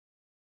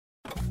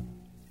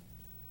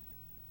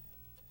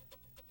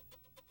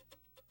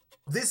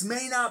this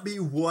may not be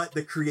what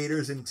the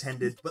creators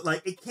intended, but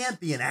like it can't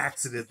be an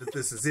accident that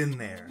this is in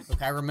there.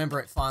 Look, I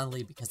remember it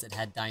fondly because it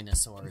had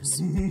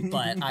dinosaurs,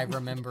 but I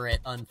remember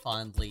it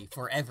unfondly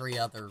for every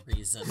other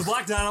reason. The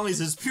Black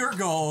Donnellys is pure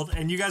gold,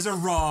 and you guys are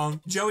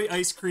wrong. Joey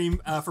Ice Cream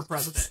for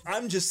president.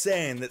 I'm just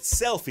saying that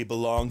Selfie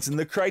belongs in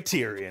the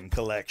Criterion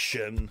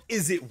Collection.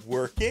 Is it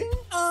working?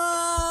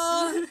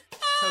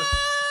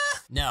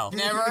 No,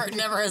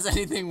 never has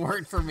anything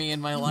worked for me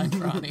in my life,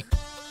 Ronnie.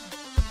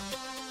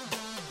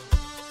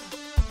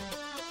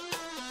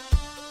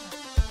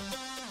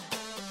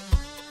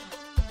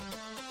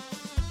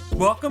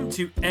 Welcome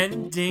to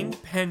Ending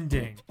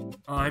Pending.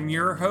 I'm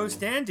your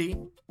host, Andy.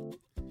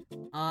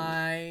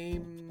 I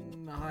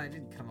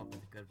didn't come up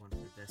with a good one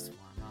for this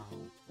one. Oh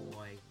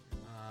boy.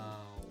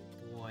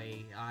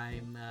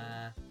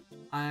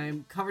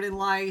 I'm covered in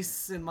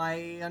lice, and my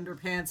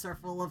underpants are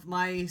full of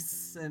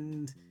mice,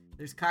 and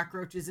there's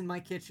cockroaches in my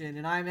kitchen,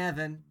 and I'm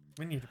Evan.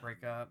 We need to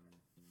break up.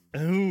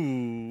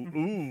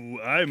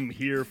 Ooh, I'm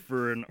here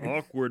for an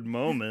awkward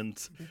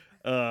moment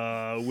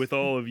with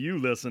all of you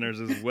listeners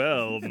as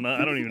well.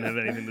 I don't even have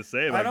anything to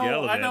say about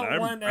Galavan. I don't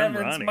want Evan's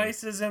Ronnie.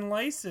 mices and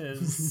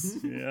lices.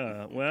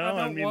 Yeah, well,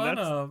 I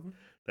mean,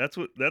 that's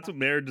what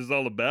marriage is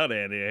all about,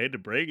 Andy. I hate to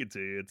break it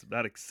to you. It's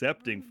about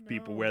accepting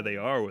people where they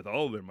are with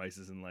all their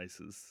mices and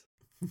lices.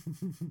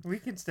 We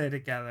can stay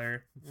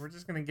together. We're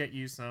just gonna get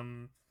you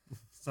some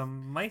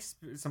lice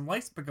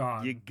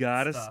begone. You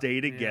gotta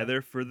stay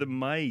together for the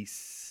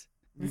mice.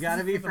 You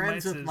gotta be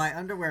friends with my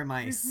underwear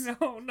mice.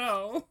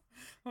 No.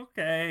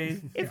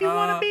 Okay. If you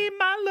wanna be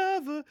my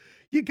lover,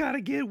 you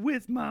gotta get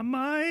with my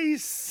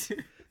mice.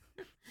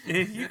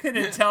 If you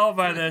couldn't tell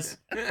by this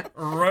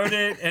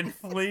rodent and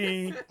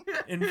flea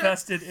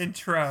infested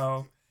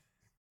intro,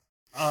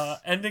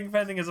 Ending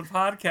Pending is a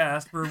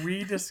podcast where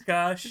we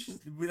discuss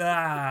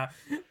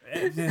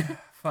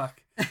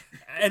fuck.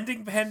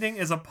 Ending Pending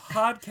is a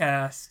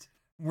podcast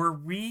where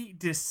we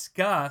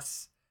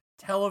discuss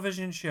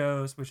television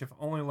shows which have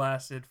only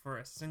lasted for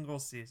a single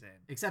season.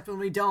 Except when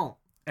we don't.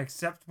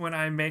 Except when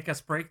I make us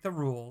break the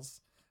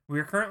rules. We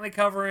are currently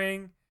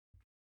covering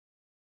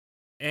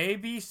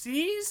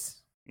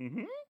ABC's?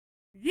 Mm-hmm.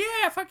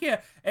 Yeah, fuck yeah.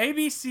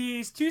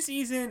 ABC's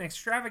 2-season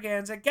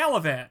extravaganza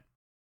Galavan.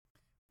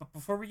 But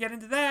before we get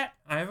into that,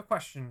 I have a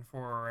question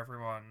for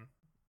everyone.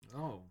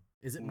 Oh,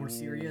 is it more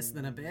serious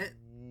than a bit?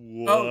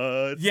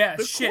 Yeah,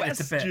 shit, it's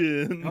a bit.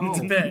 Oh.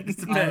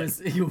 It's a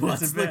bit.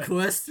 What's the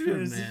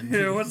question,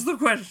 man? What's the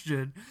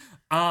question?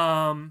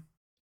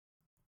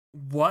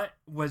 What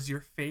was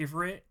your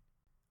favorite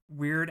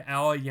Weird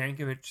Al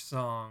Yankovic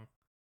song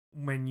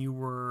when you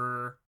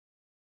were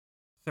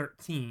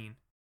 13?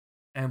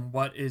 And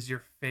what is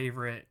your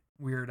favorite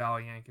Weird Al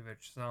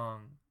Yankovic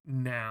song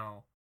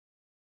now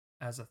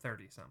as a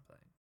 30-something?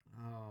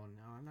 Oh,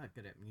 no, I'm not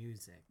good at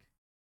music.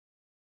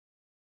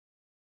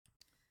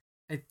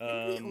 I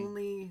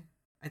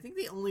think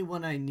the only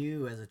one I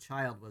knew as a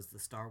child was the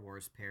Star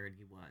Wars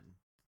parody one.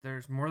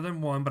 There's more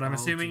than one, but I'm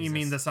assuming you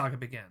mean The Saga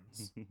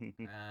Begins.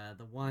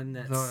 The one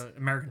that's... The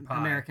American Pie.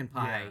 American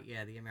Pie,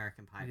 yeah, the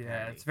American Pie parody.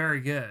 Yeah, it's very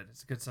good.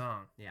 It's a good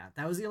song. Yeah,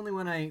 that was the only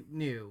one I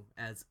knew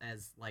as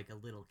like a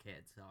little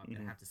kid, so I'm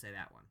going to have to say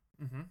that one.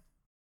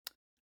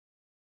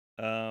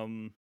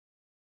 Mm-hmm.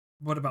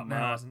 What about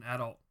now as an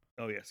adult?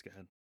 Oh, yes, go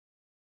ahead.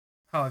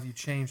 How have you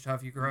changed? How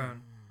have you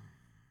grown?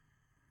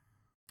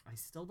 I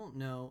still don't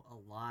know a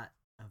lot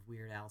of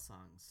Weird Al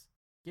songs.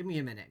 Give me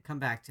a minute. Come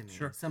back to me.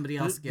 Sure. Somebody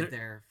else get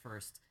there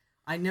first.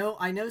 I know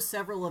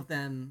several of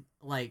them,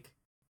 like,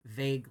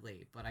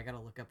 vaguely, but I gotta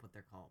look up what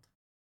they're called.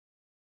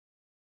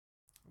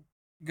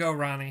 Go,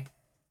 Ronnie.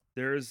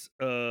 There's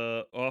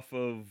off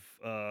of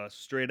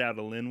Straight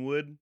Outta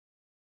Linwood,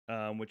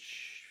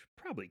 which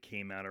probably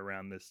came out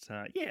around this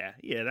time. Yeah,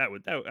 I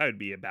would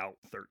be about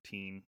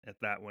 13 at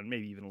that one,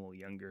 maybe even a little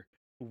younger.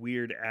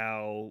 Weird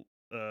Al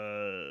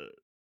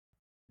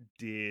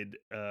did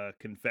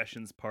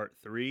Confessions Part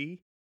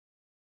 3,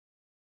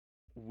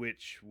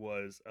 which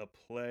was a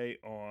play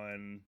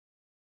on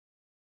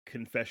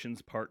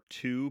Confessions Part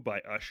 2 by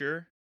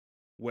Usher,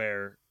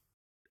 where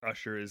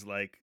Usher is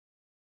like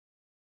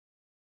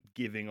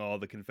giving all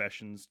the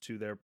confessions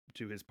to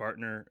his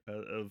partner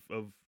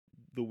of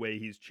the way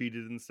he's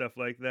cheated and stuff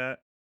like that.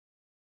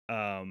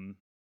 And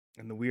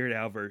the Weird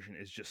Al version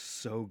is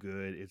just so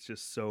good. It's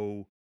just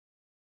so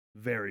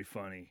very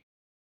funny.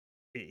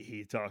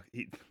 He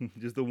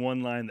just the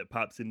one line that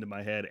pops into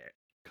my head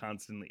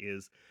constantly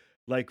is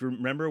like,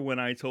 remember when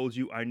I told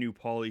you I knew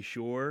Pauly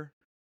Shore?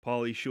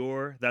 Pauly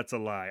Shore? That's a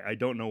lie. I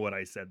don't know what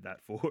I said that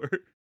for.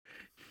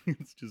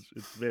 It's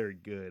very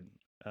good.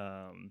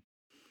 And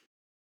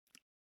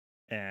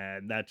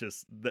that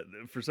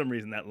for some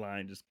reason that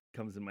line just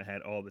comes in my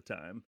head all the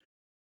time.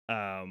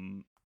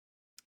 And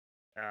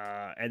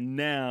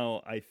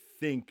now I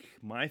think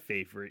my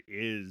favorite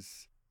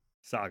is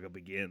Saga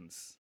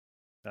Begins.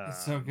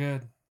 It's so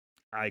good.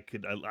 I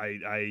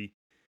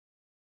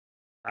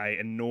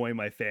annoy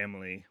my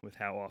family with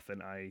how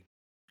often I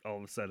all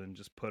of a sudden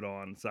just put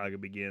on Saga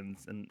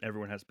Begins, and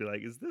everyone has to be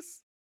like, is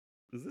this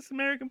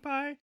American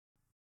Pie?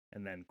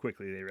 And then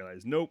quickly they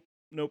realize, nope,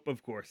 Nope,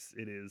 of course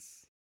it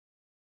is.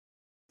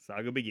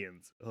 Saga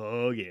Begins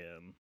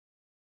again.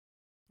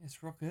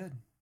 It's real good.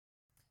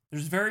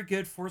 There's a very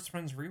good Force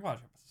Friends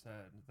rewatch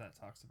episode that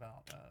talks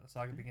about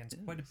Saga Begins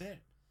quite a bit.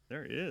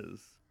 There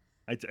is.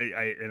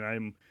 And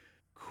I'm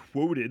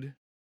quoted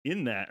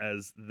in that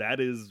as that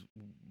is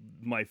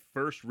my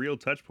first real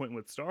touch point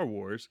with Star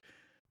Wars,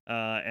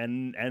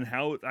 and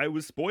how I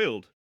was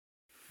spoiled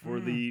for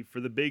the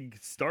big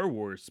Star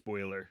Wars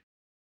spoiler.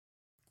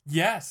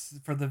 Yes,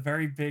 for the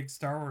very big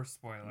Star Wars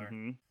spoiler.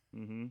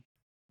 Mm-hmm.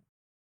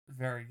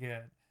 Very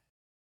good.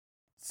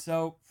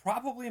 So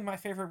probably my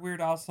favorite Weird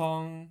Al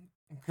song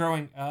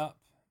growing up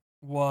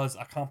was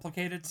A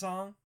Complicated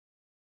Song.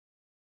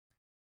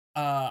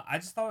 I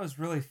just thought it was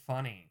really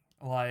funny.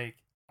 Like,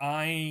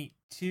 I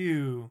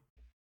too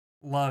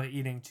love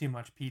eating too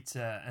much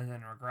pizza and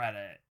then regret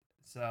it.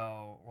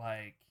 So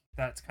like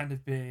that's kind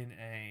of been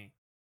a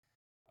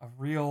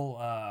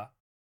real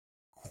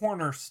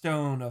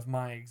cornerstone of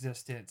my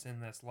existence in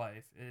this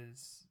life,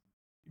 is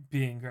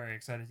being very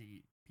excited to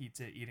eat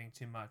pizza, eating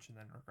too much, and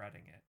then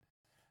regretting it.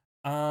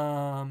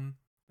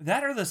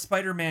 That or the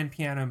Spider-Man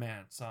Piano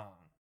Man song.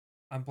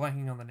 I'm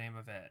blanking on the name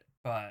of it,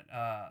 but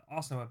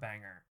also a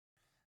banger.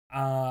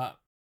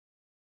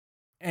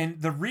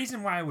 And the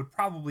reason why I would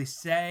probably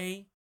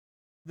say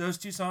those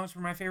two songs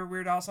were my favorite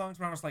Weird Al songs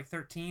when I was like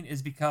 13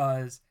 is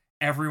because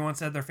everyone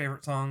said their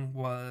favorite song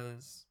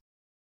was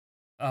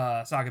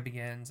Saga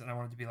Begins, and I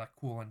wanted to be like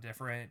cool and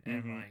different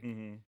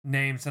and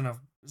name some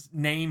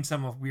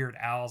of Weird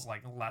Al's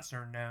like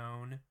lesser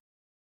known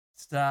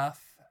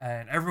stuff.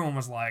 And everyone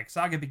was like,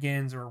 Saga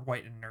Begins or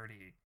White and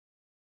Nerdy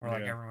were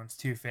like everyone's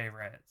two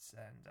favorites,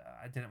 and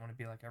I didn't want to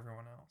be like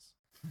everyone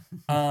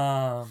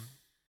else.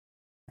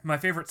 My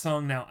favorite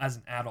song now as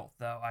an adult,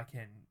 though, I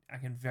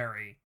can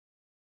very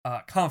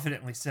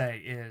confidently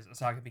say is A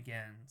Saga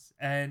Begins,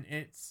 and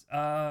it's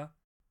I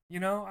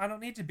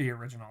don't need to be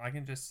original. I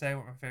can just say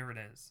what my favorite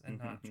is and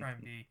not try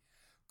and be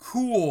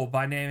cool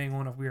by naming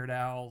one of Weird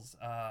Al's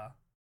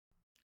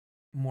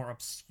more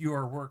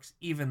obscure works,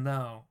 even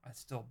though I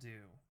still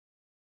do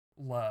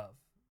love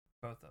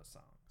both those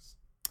songs.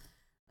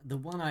 The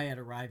one I had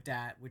arrived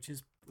at, which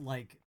is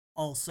like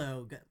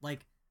also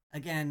like,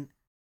 again,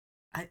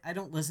 I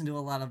don't listen to a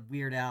lot of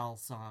Weird Al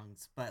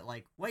songs, but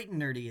like White and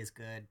Nerdy is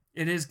good.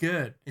 It is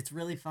good. It's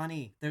really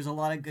funny. There's a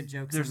lot of good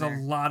jokes. There's in there,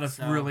 a lot of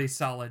really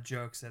solid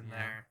jokes in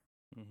there.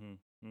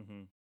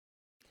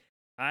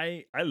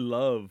 I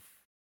love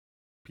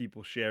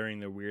people sharing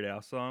their Weird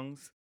Al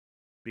songs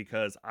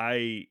because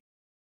I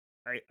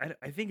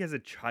think as a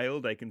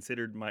child I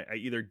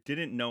either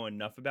didn't know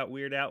enough about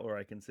Weird Al or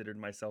I considered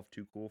myself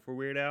too cool for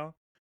Weird Al.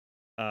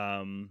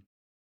 And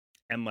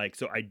like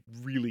so I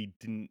really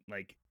didn't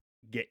like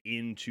get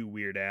into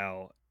Weird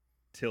Al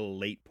till a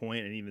late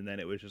point, and even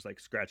then it was just like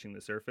scratching the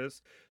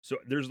surface. So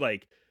there's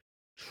like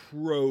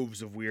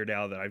troves of Weird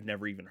Al that I've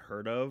never even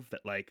heard of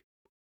that like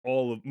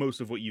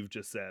most of what you've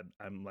just said,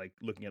 I'm like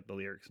looking at the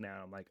lyrics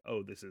now. I'm like,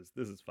 oh, this is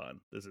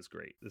fun. This is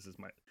great. This is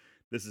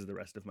the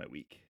rest of my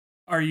week.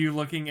 Are you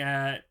looking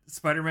at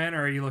Spider-Man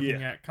or are you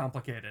looking at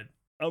Complicated?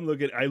 I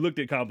looked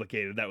at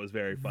Complicated. That was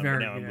very fun. But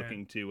now I'm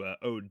looking to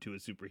Ode to a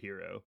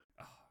Superhero.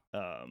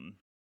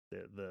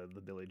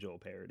 The Billy Joel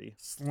parody.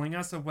 Sling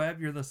us a web,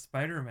 you're the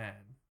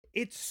Spider-Man.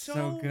 It's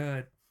so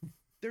good.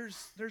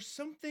 There's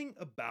something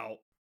about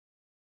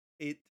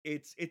it.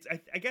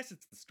 I guess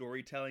it's the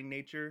storytelling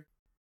nature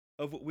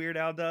of what Weird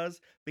Al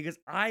does, because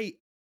I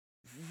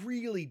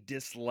really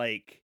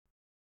dislike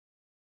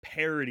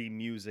parody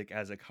music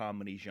as a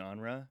comedy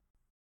genre.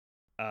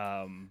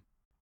 As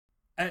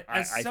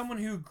someone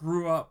who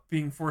grew up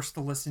being forced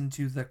to listen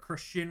to the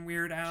Christian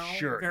Weird Al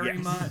very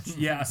much,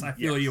 yes, I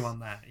feel you on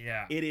that.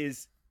 Yeah, it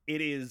is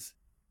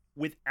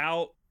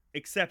without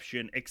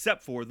exception,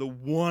 except for the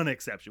one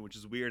exception, which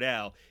is Weird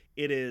Al.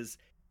 It is,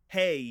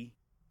 hey,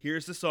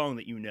 here's the song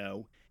that you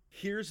know,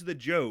 here's the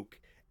joke,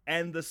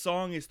 and the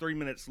song is 3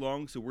 minutes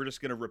long, so we're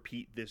just gonna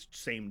repeat this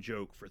same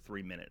joke for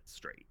 3 minutes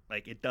straight.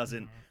 Like it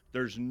doesn't.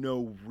 There's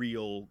no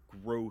real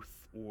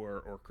growth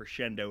or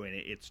crescendo in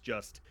it. It's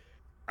just.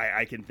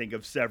 I can think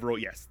of several.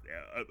 Yes,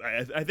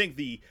 I think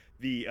the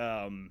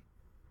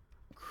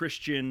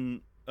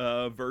Christian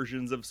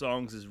versions of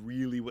songs is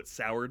really what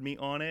soured me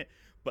on it.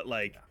 But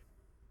like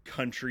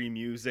country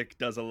music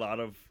does a lot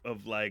of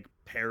like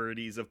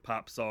parodies of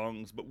pop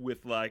songs, but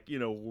with like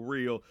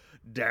real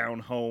down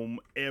home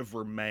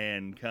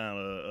everyman kind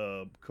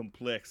of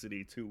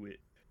complexity to it.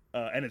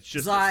 And it's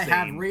just I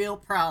have real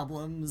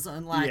problems,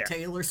 unlike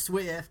Taylor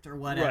Swift or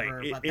whatever.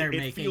 Right. But they're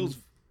making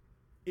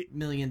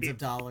millions of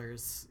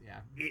dollars.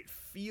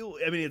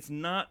 It's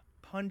not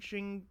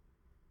punching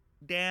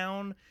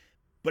down,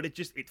 but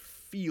it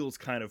feels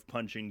kind of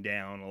punching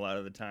down a lot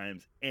of the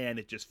times, and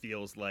it just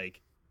feels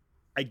like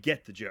I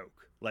get the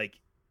joke. Like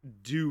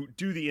do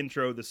the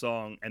intro of the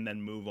song and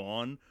then move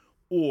on,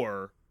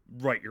 or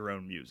write your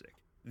own music.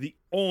 The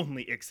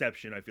only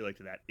exception I feel like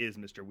to that is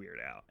Mr. Weird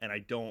Al, and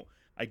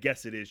I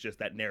guess it is just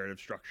that narrative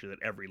structure that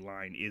every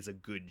line is a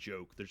good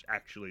joke. There's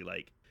actually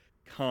like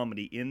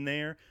comedy in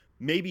there.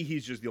 Maybe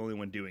he's just the only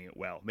one doing it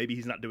well. Maybe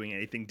he's not doing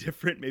anything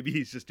different. Maybe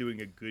he's just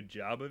doing a good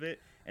job of it,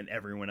 and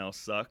everyone else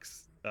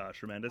sucks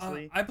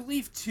tremendously. I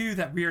believe too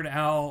that Weird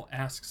Al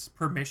asks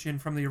permission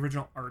from the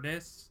original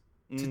artists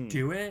to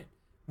do it,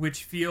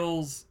 which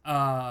feels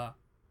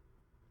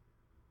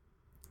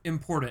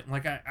important.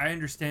 Like I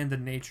understand the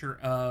nature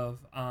of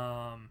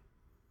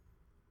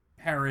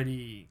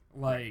parody.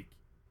 Like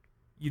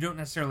you don't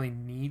necessarily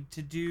need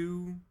to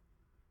do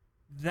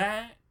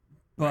that,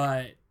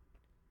 but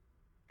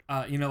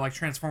like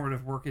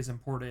transformative work is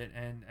important,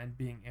 and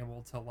being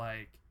able to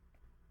like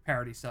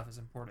parody stuff is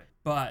important.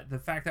 But the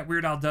fact that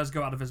Weird Al does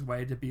go out of his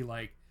way to be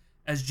like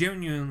as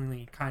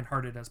genuinely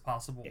kind-hearted as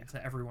possible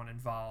to everyone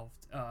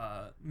involved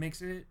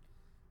makes it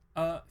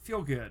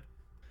feel good.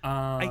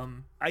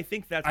 I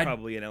think that's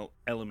probably an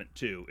element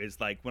too, is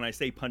like when I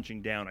say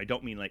punching down, I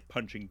don't mean like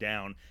punching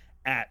down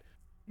at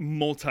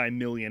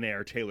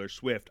multi-millionaire Taylor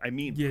Swift. I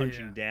mean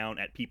punching down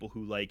at people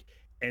who like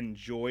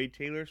enjoy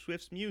Taylor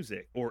Swift's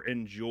music or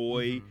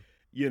enjoy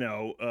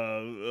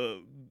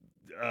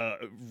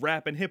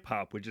rap and hip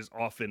hop, which is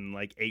often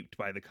like aped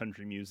by the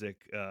country music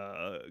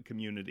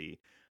community.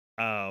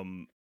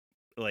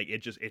 Like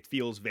it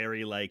feels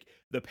very like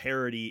the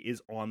parody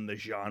is on the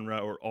genre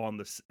or on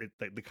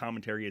the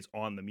commentary is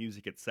on the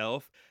music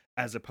itself,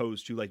 as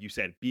opposed to, like you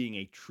said, being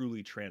a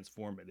truly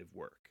transformative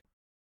work.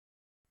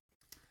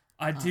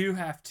 I do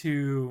have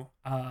to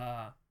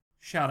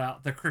shout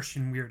out the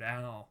Christian Weird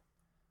Al,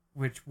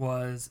 which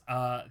was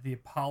the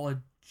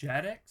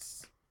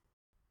Apologetics,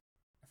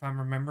 if I'm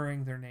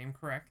remembering their name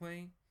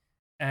correctly.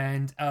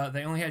 And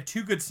they only had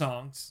 2 good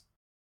songs.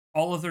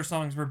 All of their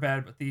songs were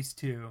bad, but these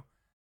 2.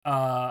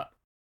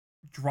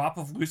 Drop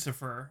of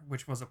Lucifer,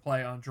 which was a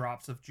play on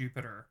Drops of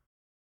Jupiter.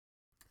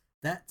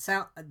 That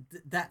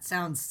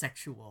sounds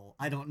sexual.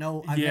 I don't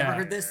know. I've never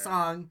heard this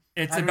song.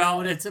 It's I don't know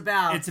what it's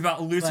about. It's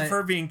about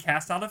Lucifer being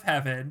cast out of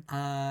heaven,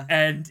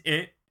 and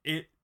it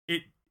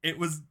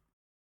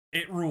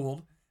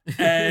ruled.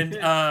 And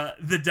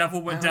the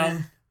devil went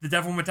down. The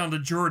devil went down to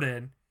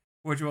Jordan,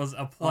 which was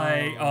a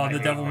play on the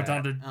devil went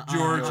down to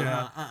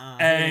Georgia,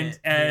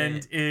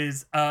 and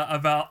is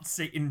about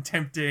Satan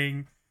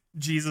tempting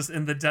Jesus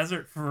in the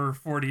desert for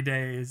 40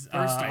 days, a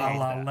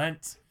la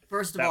Lent.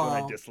 First of that all,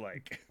 one I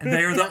dislike.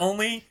 They are the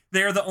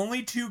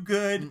only 2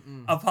 good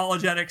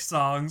apologetic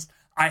songs.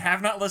 I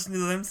have not listened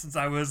to them since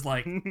I was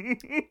like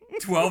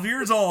 12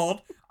 years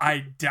old.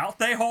 I doubt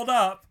they hold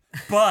up,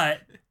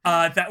 but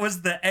that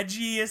was the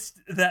edgiest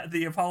that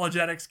the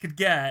apologetics could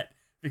get,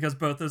 because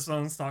both the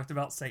songs talked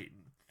about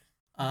Satan.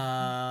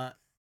 The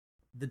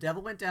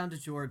Devil Went Down to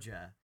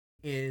Georgia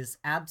is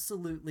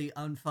absolutely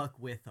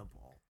unfuckwithable.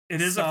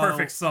 It is a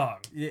perfect song.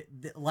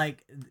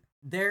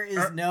 There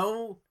is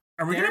no...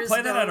 Are we going to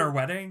play that at our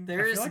wedding?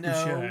 There is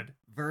no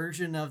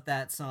version of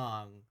that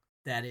song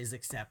that is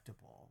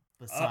acceptable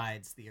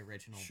besides the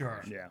original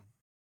version. Yeah.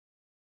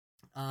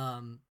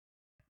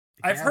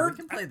 I've heard... We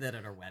can play that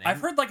at our wedding. I've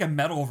heard like a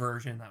metal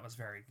version that was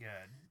very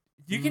good.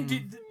 You can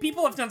do...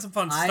 People have done some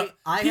fun stuff.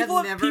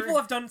 People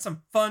have done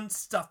some fun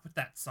stuff with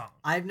that song.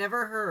 I've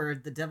never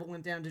heard The Devil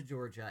Went Down to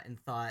Georgia and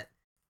thought,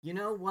 you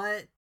know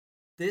what?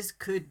 This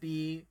could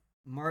be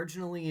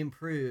marginally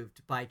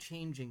improved by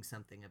changing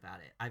something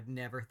about it. I've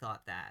never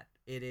thought that.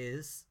 It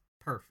is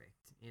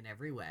perfect in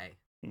every way.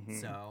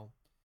 So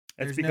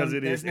that's because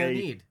there's no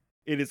need.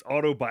 It is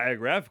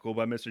autobiographical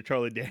by Mr.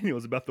 Charlie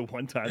Daniels about the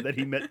one time that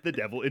he met the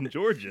devil in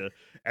Georgia.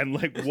 And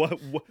like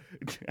what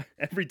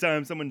every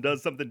time someone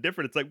does something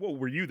different, it's like, whoa,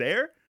 were you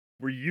there?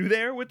 Were you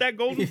there with that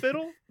golden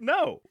fiddle?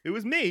 No, it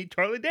was me,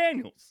 Charlie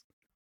Daniels.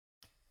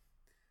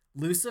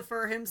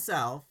 Lucifer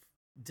himself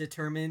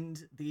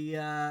determined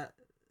the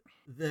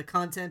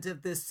content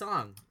of this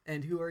song.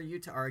 And who are you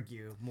to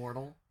argue,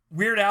 mortal?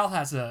 Weird Al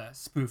has a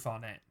spoof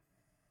on it.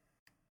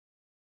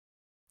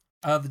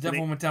 The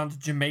devil went down to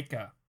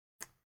Jamaica.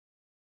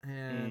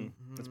 And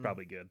that's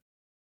probably good.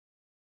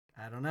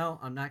 I don't know.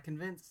 I'm not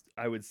convinced.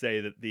 I would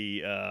say that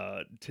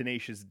the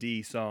Tenacious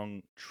D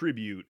song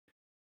Tribute,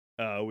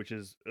 which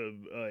is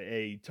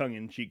a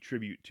tongue-in-cheek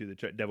tribute to the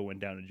Devil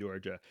Went Down to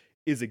Georgia,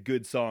 is a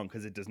good song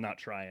because it does not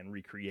try and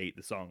recreate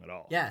the song at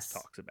all. Yes. It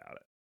talks about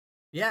it.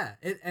 Yeah,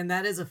 and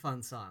that is a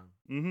fun song.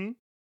 Mm-hmm.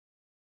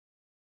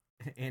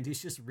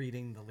 Andy's just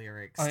reading the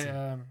lyrics.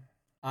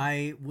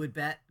 I would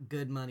bet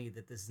good money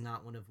that this is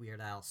not one of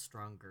Weird Al's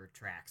stronger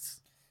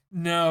tracks.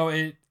 No,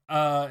 it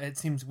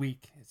seems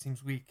weak. It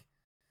seems weak.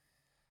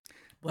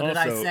 What did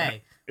I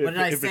say? What did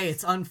I say?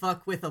 It's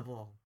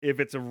unfuckwithable. If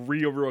it's a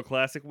real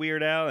classic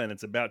Weird Al and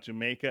it's about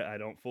Jamaica, I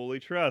don't fully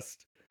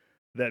trust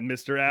that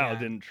Mr. Al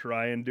didn't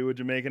try and do a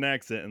Jamaican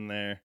accent in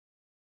there.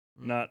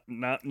 Not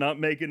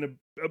making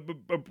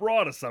a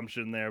broad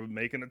assumption there, but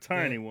making a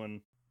tiny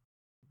one.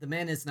 The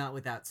man is not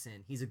without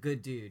sin. He's a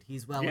good dude.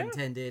 He's well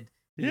intended.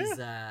 He's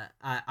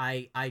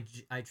I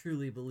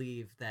truly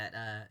believe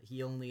that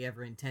he only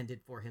ever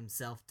intended for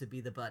himself to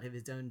be the butt of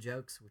his own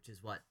jokes, which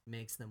is what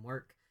makes them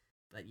work.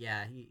 But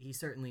yeah, he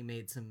certainly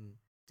made some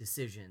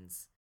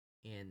decisions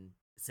in,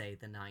 say,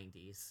 the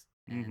 90s.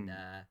 And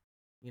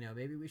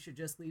maybe we should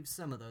just leave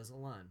some of those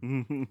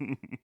alone.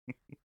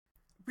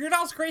 Weird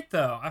Al's great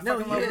though. I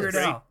fucking love Weird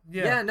Al.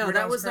 Yeah, no, Weird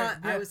that Al's was great. not.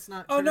 Yeah. I was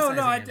not. Oh no,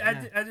 I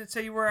criticizing him. didn't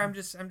say you were. I'm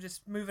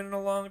just moving it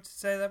along to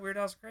say that Weird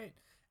Al's great.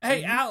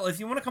 Hey Al, if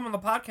you want to come on the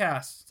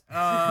podcast,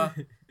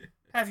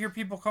 have your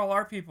people call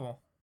our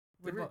people.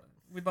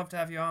 We'd love to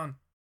have you on.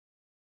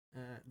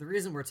 The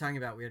reason we're talking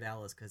about Weird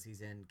Al is because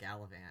he's in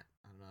Gallivant.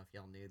 I don't know if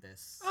y'all knew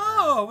this.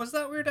 Oh, was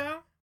that Weird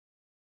Al?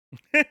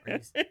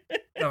 That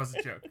was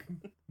a joke.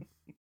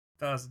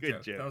 That was a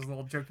Good joke. That was a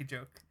little jokey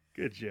joke.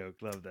 Good joke.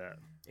 Love that.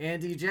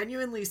 Andy,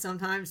 genuinely,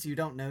 sometimes you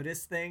don't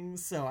notice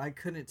things, so I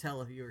couldn't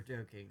tell if you were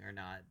joking or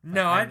not.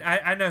 No,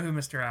 I know who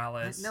Mr. Al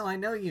is. No, I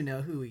know you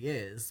know who he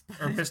is.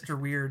 Or Mr.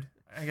 Weird.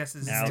 I guess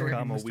it's Al,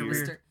 Mr.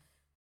 Weird.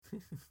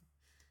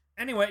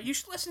 Anyway, you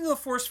should listen to the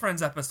Force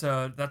Friends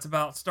episode that's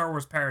about Star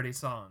Wars parody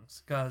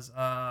songs, because it's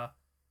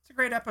a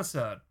great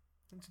episode.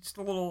 It's just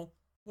a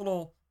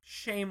little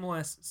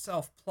shameless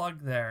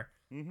self-plug there.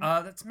 Mm-hmm.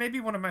 That's maybe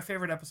one of my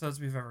favorite episodes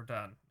we've ever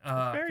done.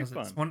 Very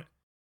fun.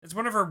 It's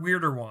one of our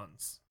weirder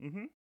ones.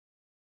 Mm-hmm.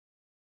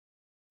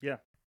 Yeah.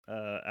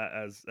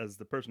 As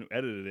the person who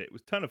edited it, it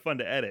was a ton of fun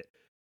to edit.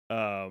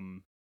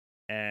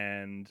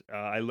 And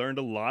I learned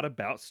a lot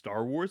about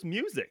Star Wars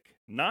music.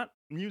 Not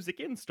music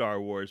in Star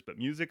Wars, but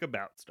music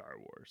about Star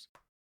Wars.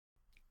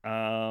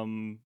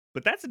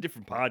 But that's a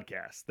different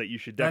podcast that you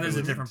should definitely That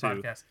is a different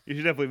podcast. You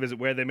should definitely visit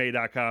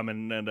wherethemay.com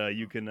and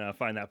you can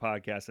find that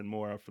podcast and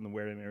more from the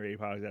Where They May Radio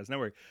Podcast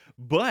Network.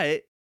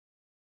 But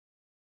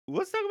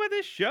let's talk about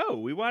this show.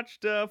 We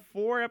watched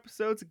 4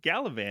 episodes of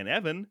Gallivant.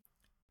 Evan.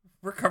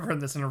 We're covering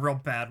this in a real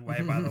bad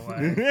way, by the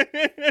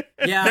way.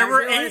 Yeah, there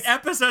were 8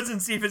 episodes in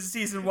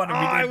season 1. And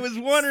we did I was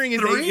wondering if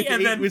 3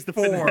 and 8 then was the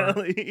 4.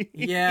 finale.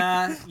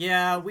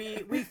 Yeah,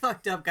 we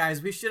fucked up,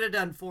 guys. We should have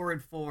done 4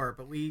 and 4,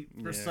 but we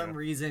for Yeah. some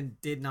reason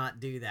did not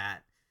do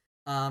that.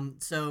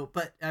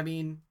 But I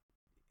mean,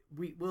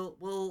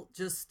 we'll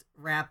just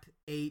wrap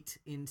 8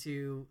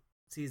 into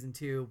season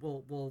 2.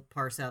 We'll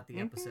parse out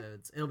the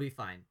episodes. It'll be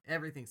fine.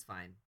 Everything's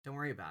fine. Don't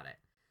worry about it.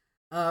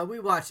 We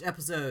watched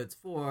episodes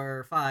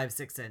 4, 5,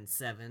 6, and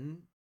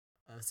 7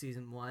 of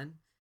season 1.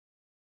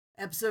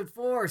 Episode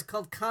 4 is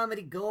called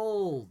Comedy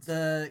Gold.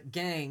 The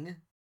gang,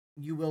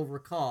 you will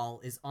recall,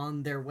 is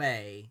on their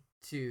way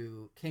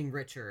to King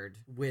Richard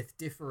with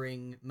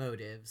differing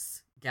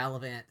motives.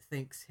 Gallivant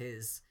thinks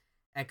his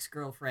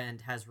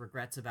ex-girlfriend has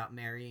regrets about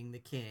marrying the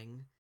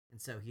king, and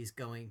so he's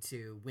going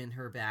to win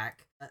her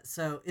back.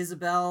 So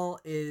Isabel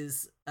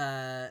is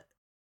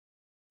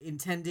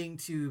intending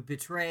to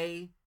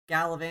betray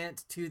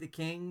Gallivant to the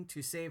king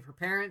to save her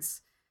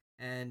parents,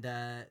 and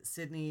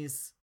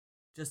Sydney's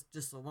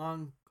just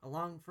along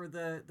for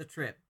the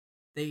trip.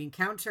 They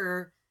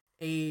encounter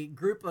a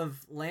group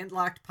of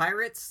landlocked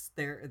pirates.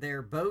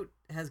 Their boat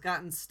has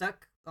gotten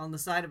stuck on the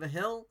side of a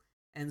hill,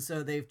 and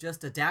so they've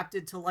just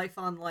adapted to life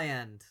on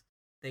land.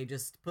 They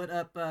just put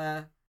up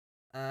a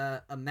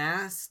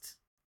mast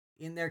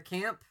in their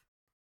camp,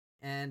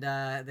 and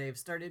they've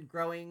started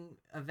growing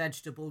a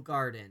vegetable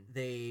garden.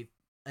 They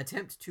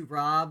attempt to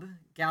rob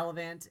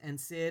Gallivant and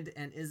Sid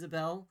and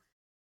Isabel,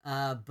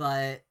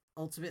 but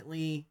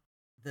ultimately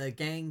the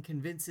gang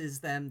convinces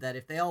them that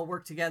if they all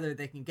work together,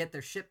 they can get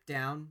their ship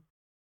down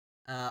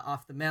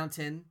off the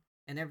mountain,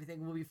 and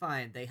everything will be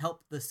fine. They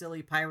help the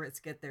silly pirates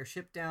get their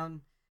ship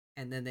down,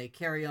 and then they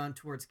carry on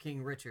towards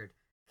King Richard.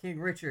 King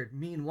Richard,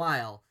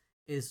 meanwhile,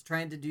 is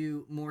trying to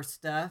do more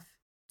stuff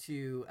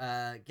to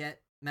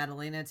get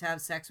Madalena to have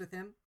sex with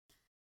him.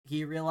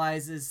 He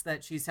realizes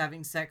that she's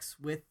having sex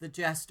with the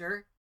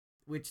jester,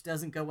 which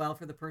doesn't go well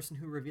for the person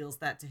who reveals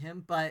that to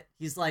him, but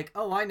he's like,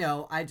 oh, I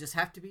know, I just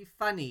have to be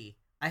funny.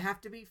 I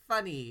have to be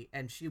funny,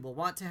 and she will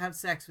want to have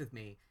sex with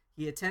me.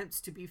 He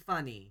attempts to be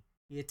funny.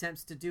 He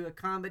attempts to do a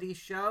comedy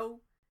show.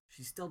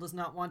 She still does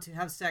not want to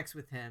have sex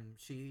with him.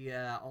 She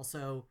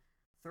also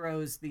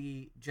throws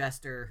the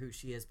jester who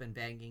she has been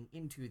banging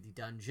into the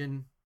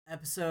dungeon.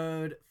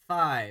 Episode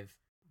 5.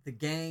 The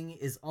gang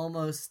is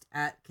almost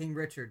at King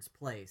Richard's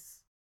place.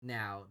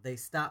 Now, they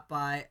stop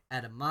by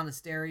at a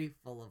monastery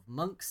full of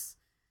monks.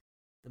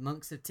 The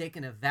monks have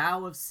taken a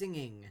vow of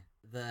singing.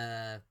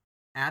 The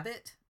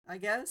abbot, I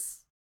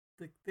guess?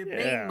 The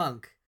main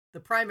monk. The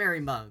primary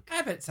monk.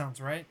 Abbott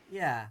sounds right.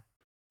 Yeah.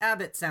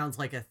 Abbot sounds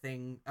like a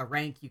thing, a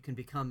rank you can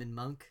become in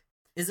monk.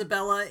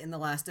 Isabella, in the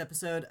last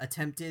episode,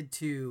 attempted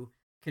to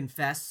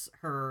confess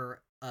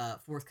her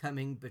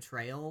forthcoming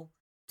betrayal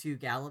to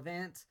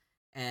Gallivant,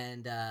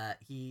 and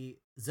he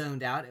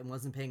zoned out and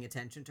wasn't paying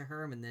attention to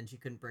her, and then she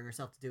couldn't bring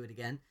herself to do it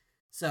again.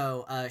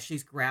 So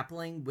she's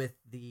grappling with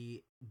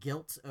the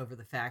guilt over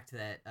the fact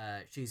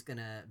that she's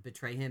gonna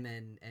betray him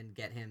and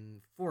get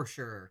him for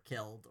sure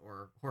killed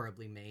or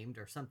horribly maimed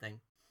or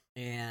something.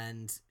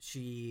 And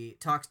she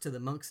talks to the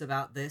monks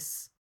about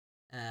this,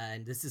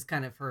 and this is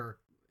kind of her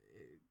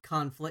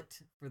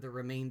conflict for the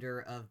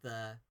remainder of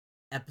the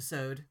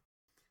episode.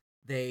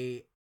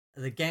 The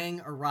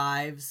gang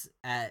arrives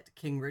at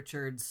King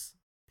Richard's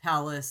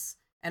palace,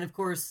 and of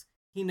course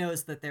he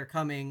knows that they're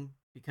coming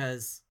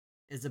because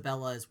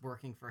Isabella is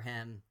working for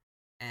him,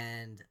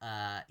 and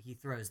he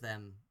throws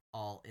them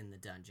all in the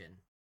dungeon.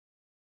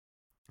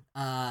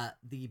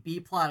 The B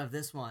plot of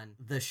this one,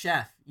 the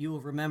chef, you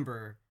will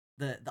remember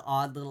the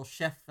odd little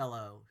chef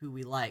fellow who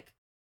we like,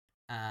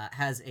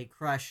 has a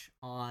crush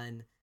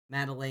on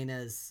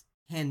Madalena's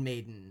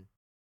handmaiden,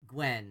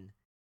 Gwen,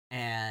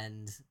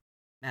 and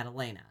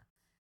Madalena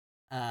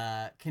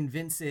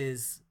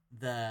convinces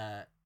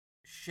the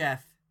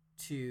chef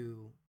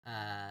to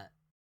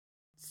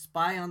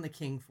spy on the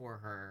king for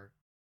her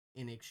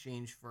in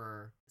exchange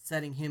for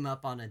setting him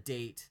up on a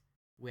date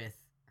with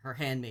her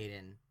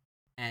handmaiden,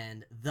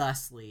 and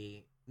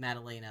thusly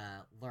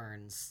Madalena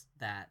learns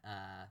that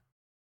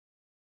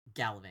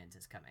Gallivant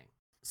is coming.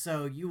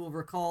 So you will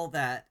recall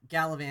that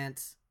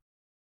Gallivant,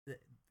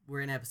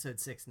 we're in episode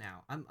 6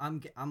 now.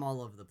 I'm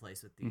all over the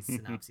place with these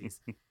synopses.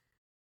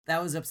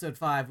 That was episode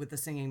 5 with the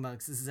singing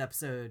monks. This is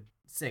episode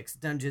 6,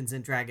 Dungeons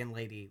and Dragon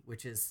Lady,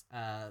 which is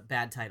a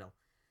bad title.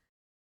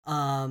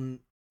 Will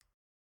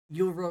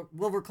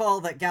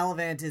recall that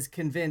Gallivant is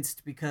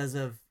convinced because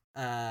of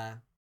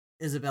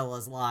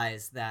Isabella's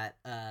lies that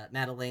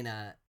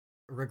Madalena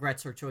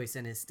regrets her choice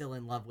and is still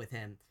in love with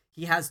him.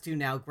 He has to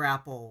now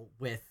grapple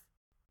with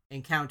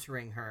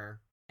encountering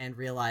her and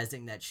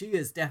realizing that she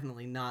is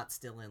definitely not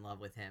still in love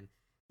with him.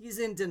 He's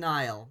in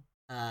denial.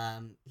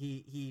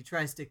 He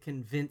tries to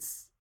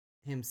convince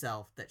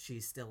himself that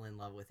she's still in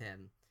love with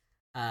him,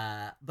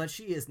 but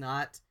she is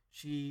not.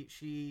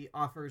 She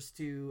offers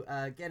to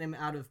get him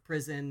out of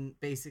prison,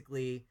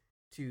 basically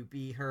to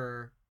be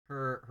her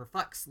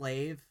fuck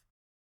slave,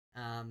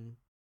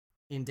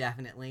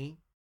 indefinitely,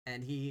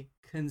 and he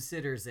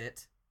considers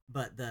it.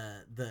 But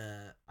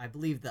I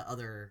believe the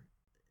other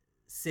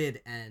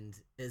Sid and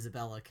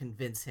Isabella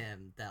convince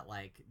him that,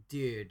 like,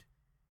 dude,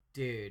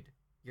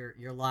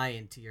 you're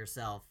lying to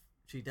yourself.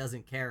 She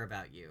doesn't care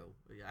about you.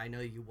 I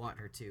know you want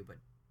her to,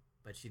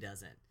 but she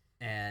doesn't.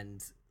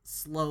 And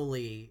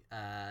slowly,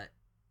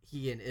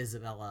 he and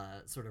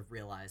Isabella sort of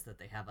realize that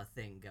they have a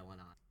thing going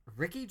on.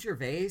 Ricky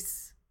Gervais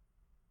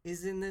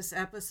is in this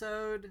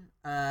episode.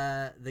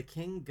 The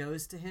king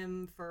goes to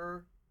him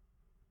for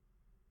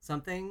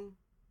something,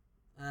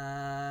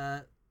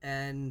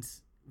 and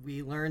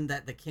we learn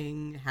that the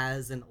king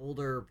has an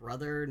older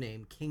brother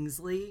named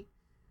Kingsley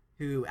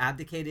who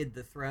abdicated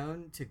the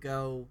throne to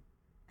go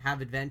have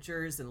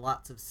adventures and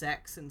lots of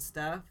sex and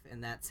stuff,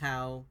 and that's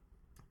how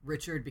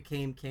Richard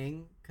became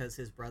king, because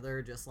his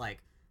brother just,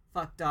 like,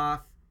 fucked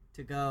off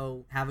to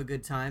go have a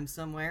good time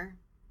somewhere.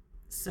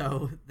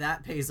 So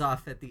that pays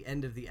off at the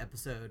end of the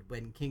episode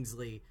when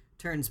Kingsley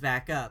turns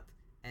back up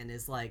and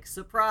is like,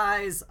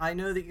 surprise, I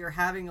know that you're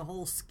having a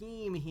whole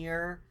scheme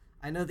here.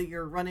 I know that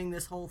you're running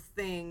this whole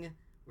thing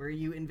where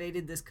you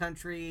invaded this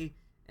country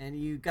and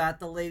you got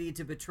the lady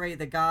to betray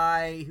the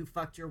guy who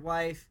fucked your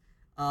wife.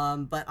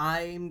 But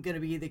I'm gonna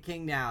be the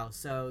king now,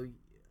 so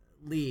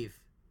leave.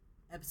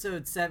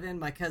 Episode 7,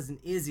 My Cousin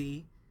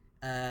Izzy,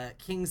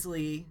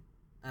 Kingsley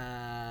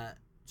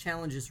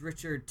challenges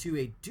Richard to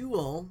a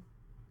duel,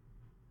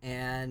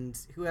 and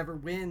whoever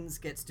wins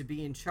gets to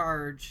be in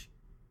charge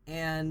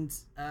and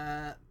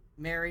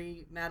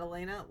marry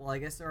Madalena. Well, I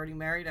guess they're already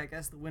married. I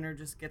guess the winner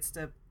just gets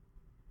to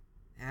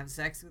have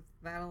sex with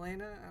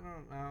Madalena. I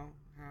don't know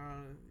how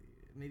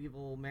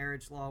medieval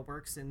marriage law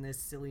works in this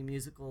silly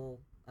musical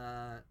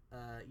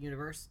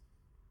universe.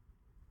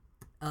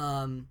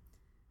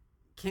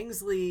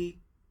 Kingsley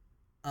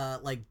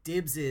like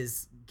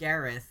dibses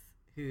Gareth,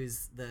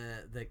 who's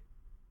the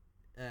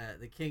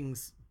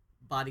king's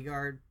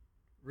bodyguard,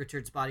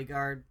 Richard's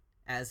bodyguard,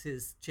 as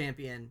his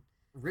champion.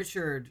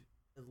 Richard,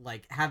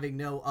 like, having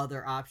no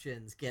other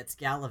options, gets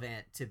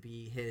Gallivant to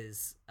be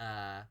his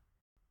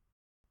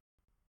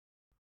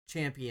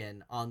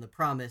champion on the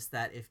promise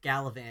that if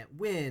Gallivant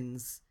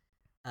wins,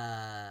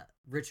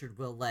 Richard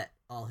will let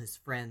all his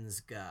friends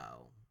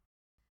go.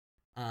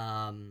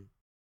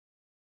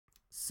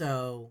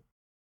 So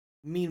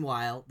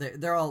meanwhile,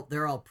 they're all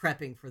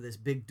prepping for this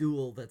big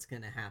duel that's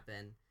going to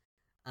happen.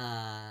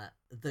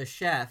 The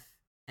chef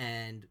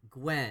and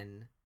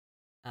Gwen,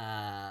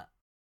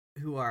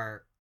 who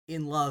are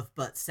in love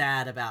but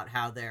sad about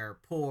how they're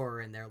poor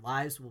and their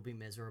lives will be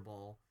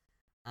miserable,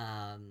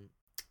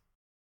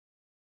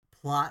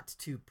 plot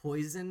to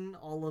poison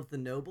all of the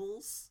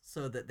nobles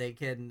so that they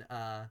can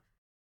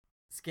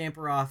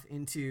scamper off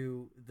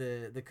into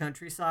the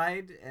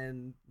countryside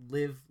and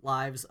live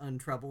lives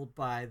untroubled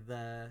by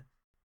the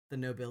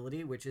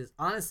nobility, which is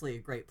honestly a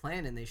great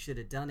plan, and they should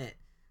have done it.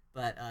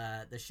 But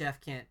the chef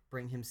can't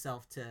bring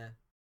himself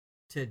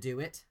to do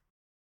it.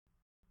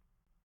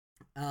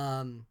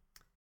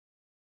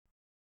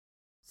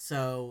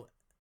 So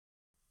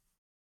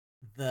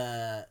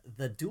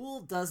the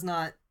duel does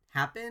not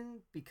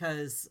happen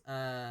because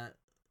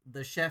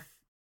the chef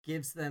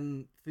gives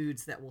them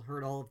foods that will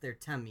hurt all of their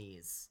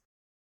tummies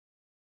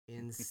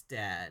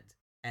instead,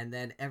 and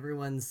then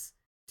everyone's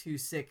too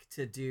sick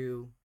to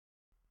do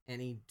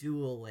any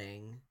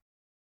dueling,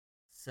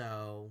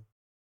 so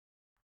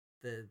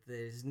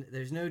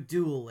there's no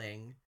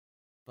dueling.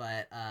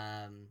 But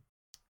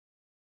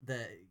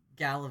the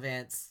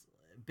Gallivant's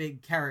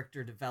big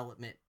character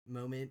development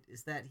moment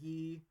is that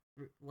he,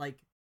 like,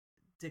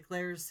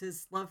 declares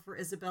his love for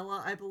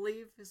Isabella, I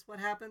believe, is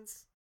what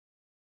happens.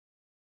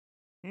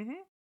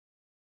 Mm-hmm.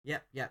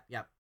 Yep.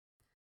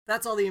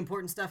 That's all the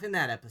important stuff in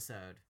that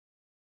episode.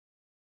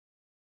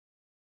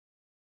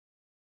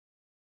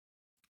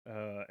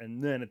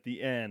 And then at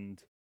the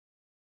end,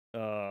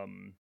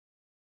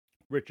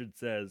 Richard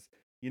says,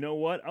 "You know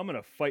what? I'm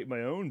gonna fight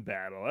my own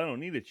battle. I don't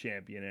need a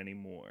champion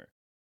anymore."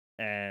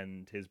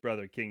 And his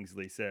brother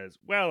Kingsley says,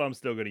 "Well, I'm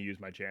still gonna use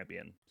my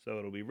champion, so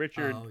it'll be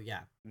Richard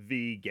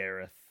v.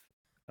 Gareth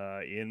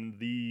in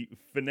the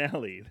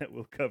finale that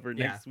we'll cover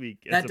next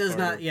week." That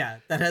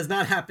has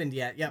not happened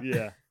yet. Yep.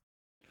 Yeah.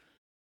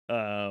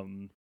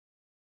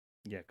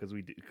 Because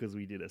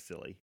we did a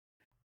silly.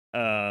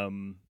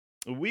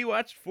 We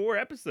watched 4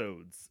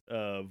 episodes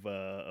of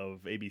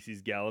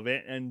ABC's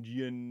Gallivant, and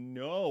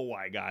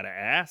I gotta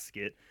ask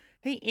it.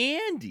 Hey,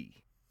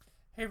 Andy.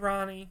 Hey,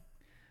 Ronnie.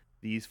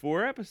 These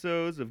 4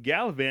 episodes of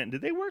Gallivant,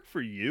 did they work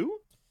for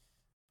you?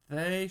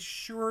 They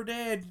sure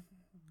did.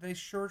 They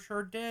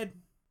sure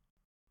did.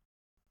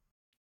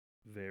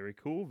 Very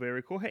cool,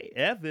 very cool. Hey,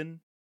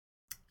 Evan.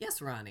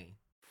 Yes, Ronnie.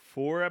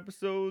 4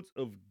 episodes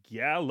of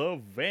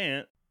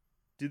Gallivant,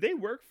 did they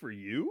work for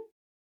you?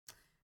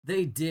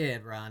 They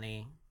did,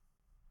 Ronnie.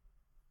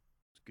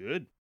 It's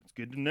good. It's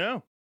good to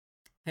know.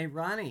 Hey,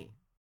 Ronnie.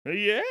 Hey,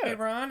 yeah. Hey,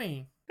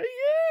 Ronnie. Hey,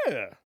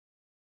 yeah.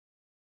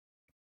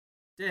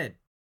 Did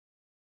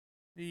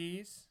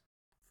these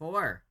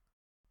 4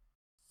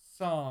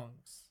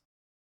 songs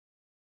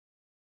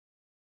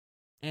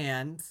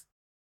and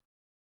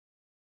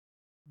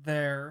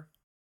their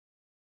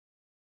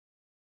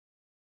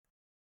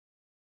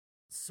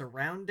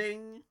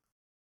surrounding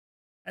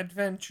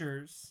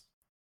adventures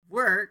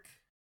work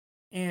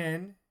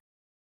in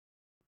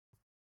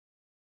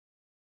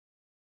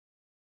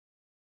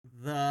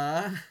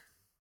the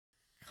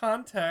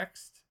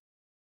context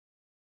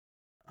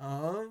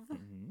of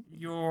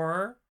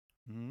your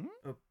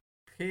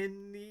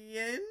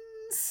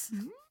opinions?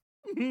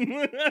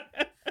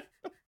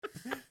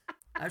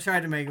 I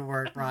tried to make it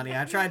work, Ronnie.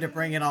 I tried to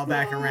bring it all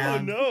back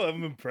around. No,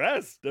 I'm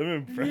impressed.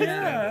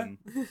 Yeah.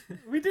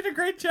 We did a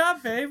great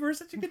job, babe. We're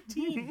such a good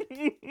team.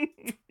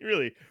 You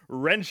really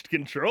wrenched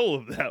control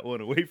of that one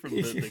away from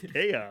the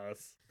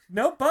chaos.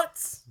 No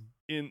buts.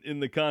 In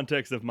the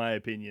context of my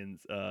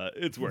opinions,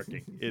 it's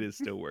working. It is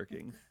still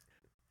working.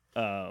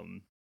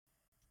 I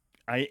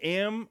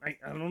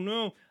don't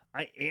know.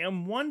 I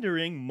am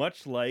wondering,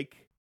 much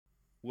like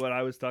what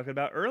I was talking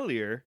about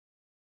earlier,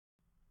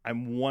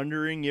 I'm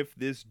wondering if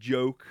this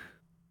joke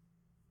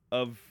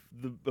of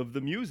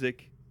the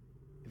music,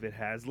 if it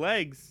has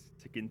legs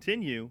to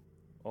continue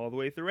all the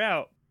way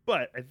throughout.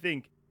 But I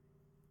think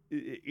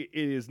it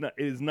is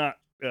not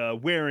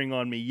wearing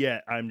on me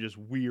yet. I'm just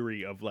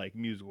weary of like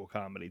musical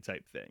comedy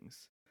type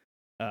things.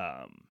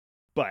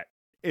 But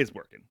it's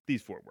working.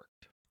 These 4 worked.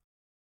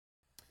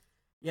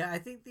 Yeah, I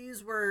think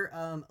these were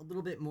a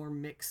little bit more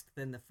mixed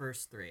than the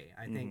first 3.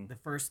 I think the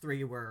first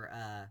 3 were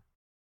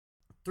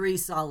 3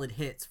 solid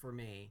hits for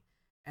me.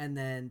 And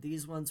then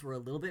these ones were a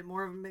little bit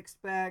more of a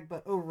mixed bag,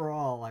 but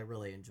overall, I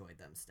really enjoyed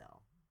them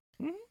still.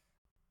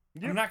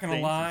 Mm-hmm. I'm not going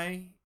to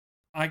lie.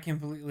 I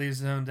completely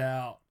zoned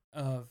out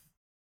of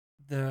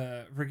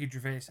the Ricky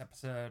Gervais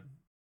episode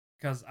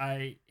because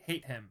I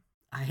hate him.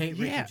 I hate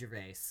Ricky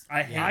Gervais.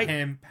 I hate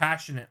him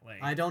passionately.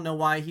 I don't know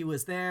why he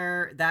was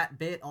there. That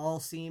bit all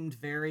seemed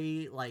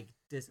very, like,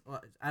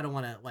 I don't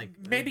want to, like...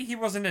 Maybe he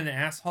wasn't an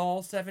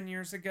asshole 7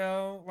 years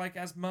ago, like,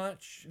 as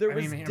much. There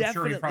was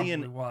definitely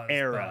an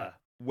era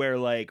where,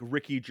 like,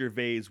 Ricky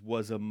Gervais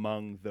was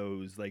among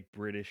those, like,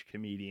 British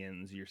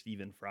comedians, your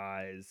Stephen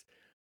Fry's,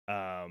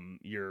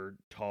 your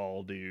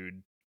tall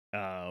dude,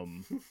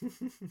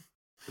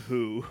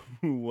 who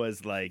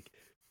was, like...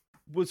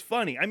 was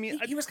funny. I mean,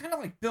 he was kind of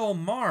like Bill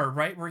Maher,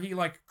 right? Where he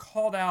like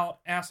called out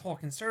asshole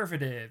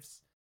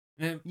conservatives,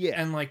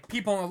 and like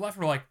people on the left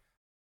were like,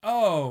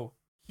 "Oh,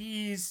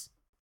 he's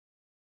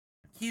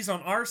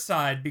on our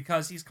side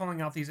because he's calling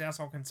out these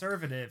asshole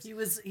conservatives."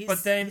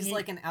 He's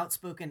like an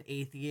outspoken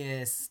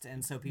atheist,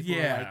 and so people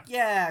were like,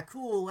 "Yeah,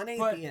 cool, an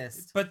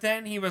atheist." But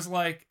then he was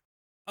like,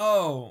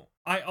 "Oh,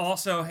 I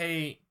also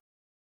hate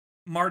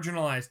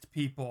marginalized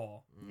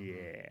people."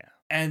 Yeah.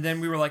 And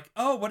then we were like,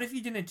 "Oh, what if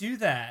he didn't do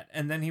that?"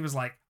 And then he was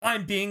like,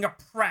 "I'm being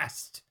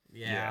oppressed."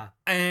 Yeah.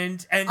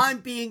 And I'm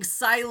being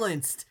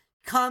silenced.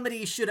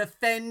 Comedy should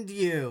offend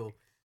you.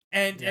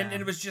 And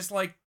it was just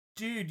like,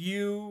 dude,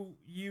 you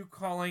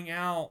calling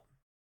out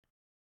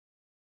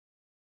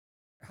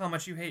how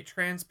much you hate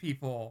trans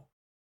people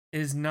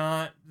is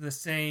not the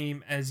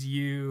same as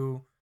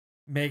you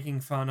making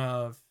fun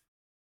of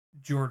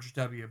George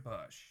W.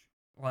 Bush.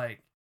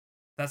 Like,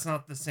 that's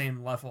not the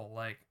same level.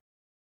 Like,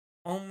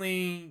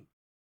 only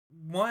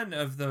one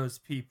of those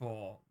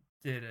people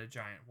did a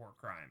giant war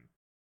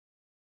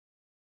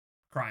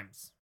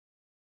crimes.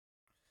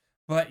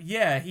 But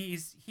yeah, he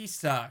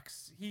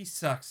sucks. He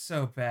sucks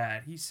so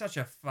bad. He's such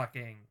a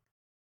fucking...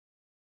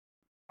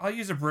 I'll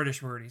use a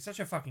British word. He's such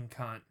a fucking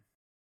cunt.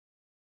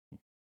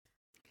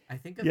 I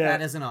think of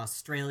that as an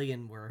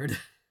Australian word.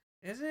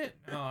 Is it?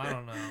 Oh, I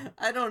don't know.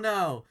 I don't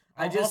know.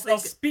 I'll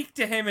speak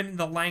to him in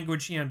the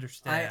language he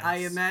understands. I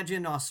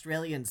imagine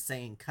Australians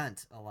saying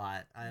cunt a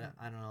lot. I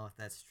don't know if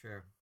that's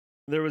true.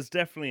 There was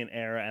definitely an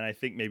era, and I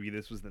think maybe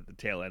this was at the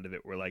tail end of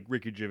it, where like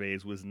Ricky Gervais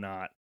was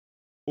not,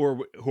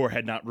 or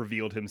had not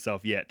revealed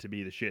himself yet to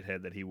be the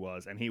shithead that he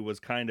was, and he was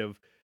kind of,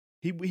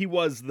 he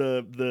was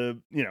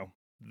the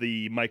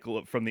the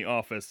Michael from The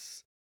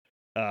Office,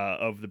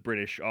 of the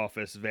British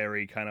Office,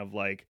 very kind of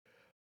like,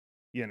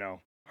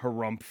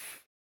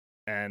 harumph,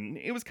 and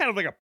it was kind of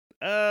like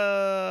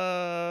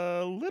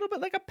a little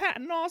bit like a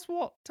Patton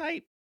Oswalt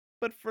type,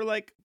 but for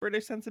like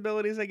British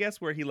sensibilities, I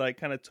guess, where he like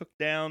kind of took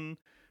down,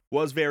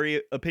 was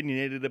very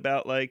opinionated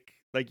about like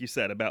you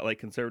said, about like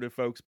conservative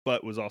folks,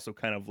 but was also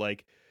kind of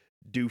like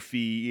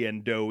doofy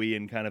and doughy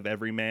and kind of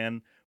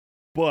everyman.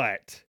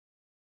 But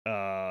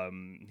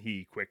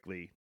he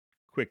quickly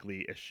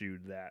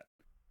eschewed that,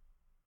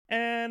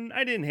 and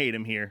I didn't hate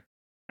him here.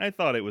 I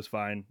thought it was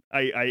fine.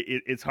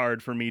 It's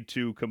hard for me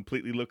to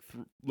completely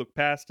look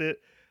past it,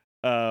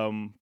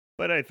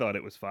 but I thought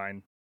it was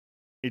fine.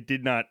 It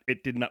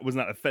was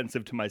not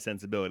offensive to my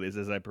sensibilities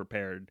as I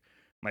prepared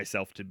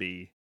myself to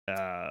be,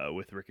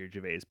 with Ricky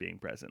Gervais being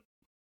present.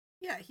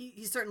 Yeah,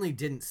 he certainly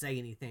didn't say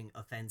anything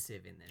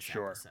offensive in this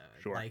episode.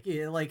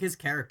 Sure. Like his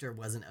character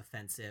wasn't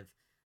offensive.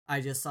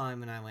 I just saw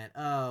him and I went,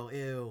 oh,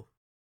 ew.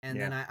 And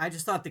then I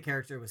just thought the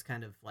character was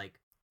kind of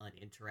like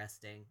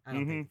uninteresting. I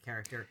don't think the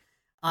character.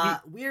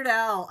 Weird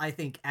Al, I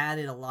think,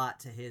 added a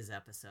lot to his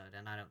episode,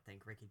 and I don't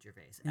think Ricky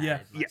Gervais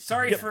added much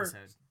Sorry to his for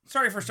episode.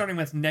 Sorry for starting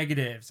with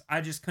negatives.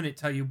 I just couldn't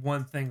tell you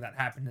one thing that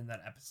happened in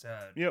that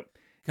episode. Yep.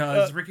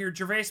 Because Ricky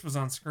Gervais was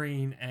on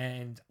screen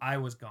and I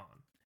was gone.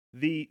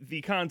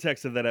 The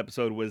context of that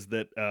episode was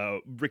that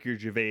Ricky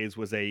Gervais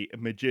was a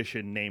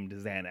magician named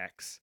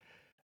Xanax,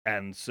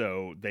 and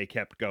so they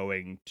kept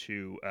going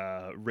to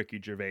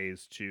Ricky Gervais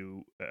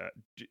to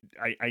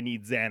I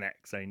need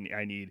Xanax.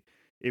 I need.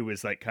 It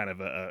was like kind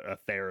of a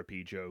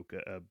therapy joke,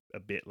 a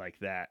bit like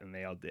that, and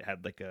they all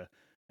had like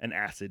an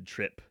acid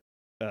trip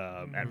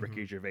at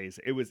Ricky Gervais.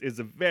 It's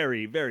a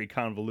very, very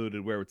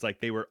convoluted, where it's like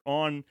they were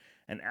on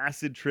an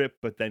acid trip,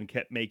 but then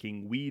kept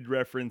making weed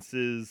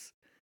references.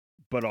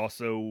 But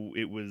also,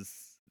 it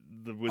was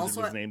the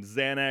wizard was named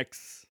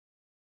Xanax.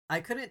 I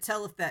couldn't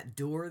tell if that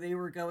door they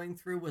were going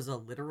through was a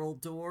literal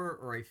door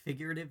or a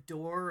figurative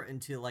door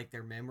into like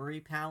their memory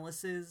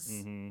palaces.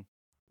 Mm-hmm.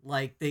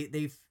 Like they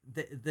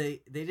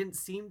didn't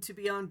seem to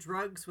be on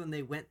drugs when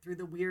they went through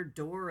the weird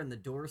door, and the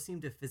door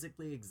seemed to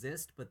physically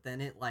exist, but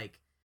then it like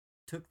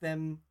took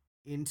them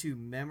into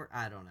memory.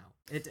 I don't know.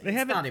 It's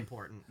not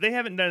important. They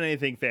haven't done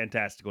anything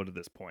fantastical to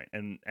this point,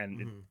 and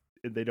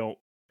they don't.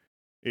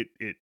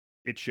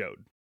 It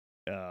showed.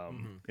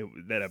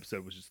 That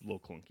episode was just a little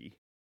clunky.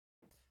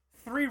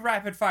 3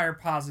 rapid fire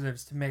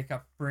positives to make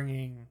up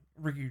bringing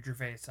Ricky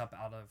Gervais up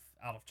out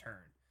of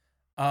turn.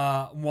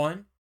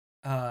 1,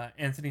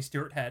 Anthony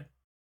Stewart Head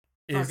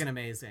is fucking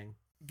amazing.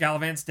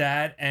 Gallivant's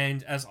dad,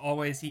 and as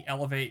always, he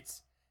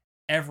elevates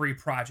every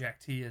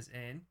project he is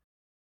in.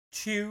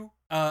 2,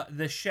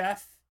 the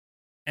chef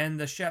and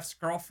the chef's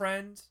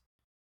girlfriend.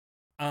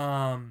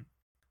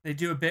 They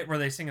do a bit where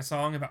they sing a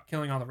song about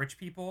killing all the rich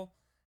people,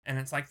 and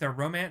it's like their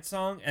romance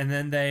song, and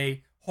then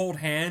they hold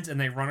hands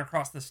and they run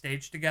across the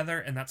stage together,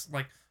 and that's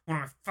like one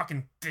of my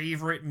fucking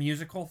favorite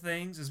musical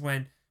things, is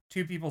when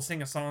 2 people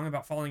sing a song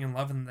about falling in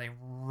love and they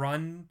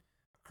run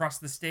across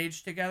the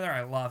stage together.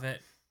 I love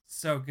it.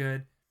 So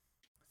good.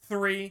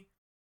 3,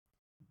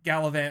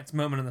 Gallivant's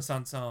Moment in the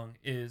Sun song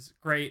is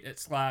great. It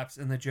slaps,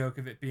 and the joke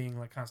of it being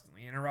like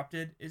constantly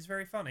interrupted is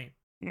very funny.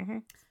 Mm-hmm.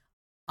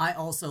 I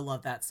also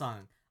love that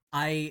song.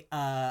 It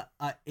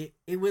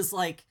was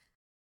like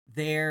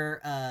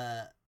their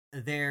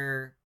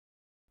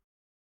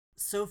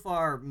so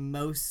far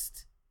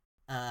most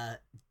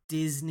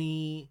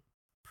Disney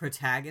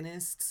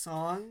protagonist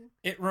song.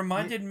 It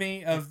reminded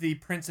me of the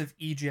Prince of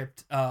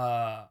Egypt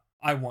I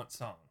Want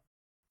song.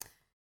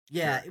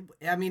 Yeah, sure.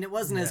 It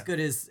wasn't as good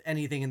as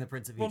anything in the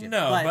Prince of Egypt.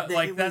 Well, no,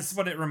 but that's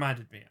what it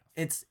reminded me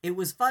of. It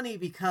was funny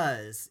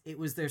because it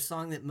was their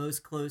song that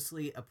most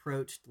closely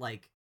approached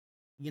like,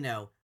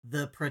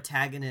 the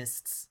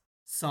protagonist's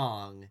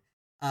song.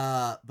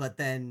 But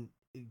then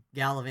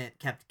Gallivant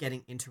kept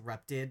getting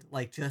interrupted,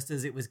 like just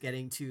as it was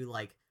getting to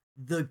like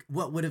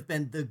what would have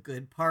been the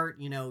good part,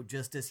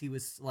 just as he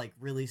was like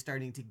really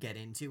starting to get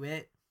into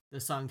it,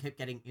 the song kept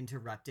getting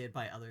interrupted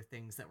by other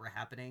things that were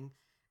happening,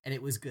 and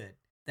it was good.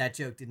 That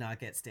joke did not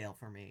get stale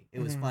for me. It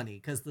was funny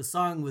because the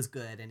song was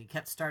good, and he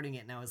kept starting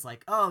it, and I was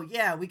like, oh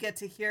yeah, we get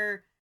to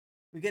hear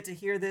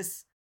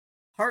this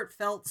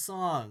heartfelt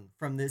song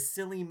from this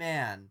silly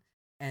man,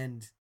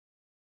 and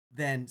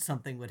then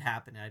something would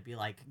happen, and I'd be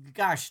like,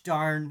 gosh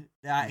darn,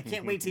 I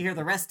can't wait to hear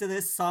the rest of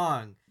this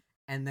song.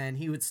 And then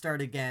he would start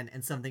again,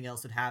 and something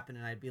else would happen,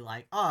 and I'd be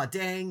like, oh,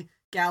 dang,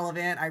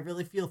 Gallivant, I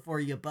really feel for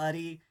you,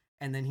 buddy.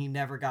 And then he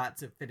never got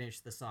to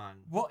finish the song.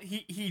 Well,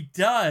 he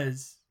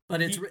does.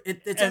 But it's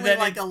only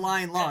like a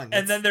line long.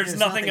 And then there's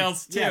nothing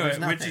else to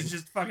it, which is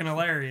just fucking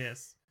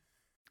hilarious.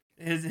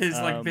 His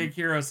like Big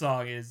Hero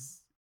song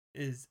is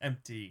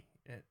empty.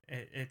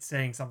 It's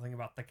saying something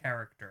about the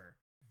character.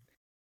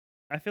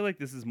 I feel like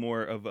this is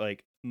more of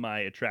like my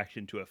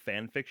attraction to a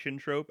fan fiction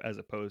trope as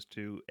opposed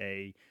to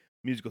a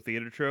musical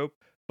theater trope.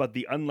 But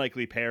the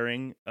unlikely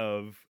pairing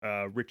of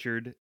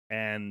Richard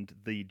and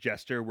the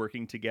Jester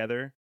working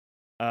together,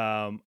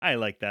 I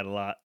like that a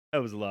lot.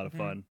 That was a lot of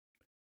fun.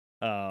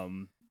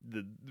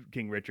 The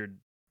King Richard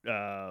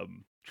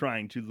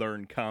trying to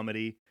learn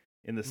comedy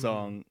in the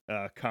song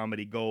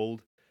 "Comedy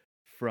Gold"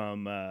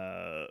 from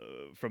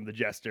the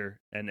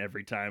Jester, and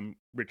every time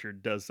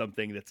Richard does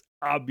something that's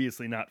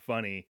obviously not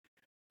funny,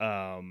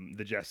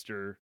 the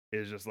Jester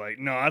is just like,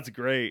 "No, that's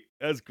great.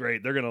 That's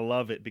great. They're gonna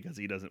love it," because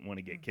he doesn't want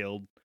to get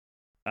killed.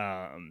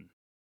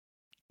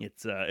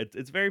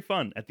 It's very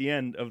fun. At the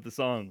end of the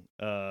song,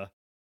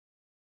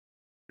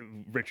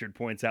 Richard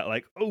points out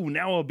like, "Oh,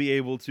 now I'll be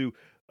able to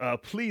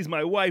please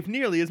my wife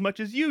nearly as much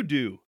as you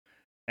do."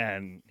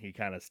 And he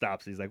kind of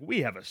stops. He's like,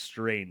 "We have a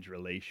strange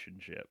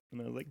relationship." And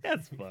I was like,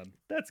 "That's fun.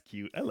 That's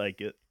cute. I like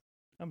it.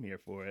 I'm here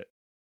for it."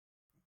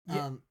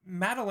 Yeah,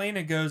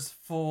 Madalena goes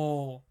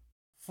full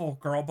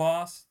girl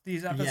boss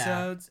these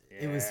episodes.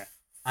 Yeah, it was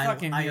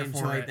fucking I here for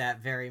enjoyed it. that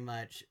very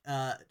much.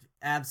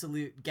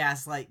 Absolute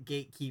gaslight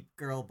gatekeep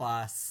girl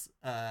boss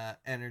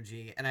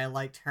energy, and I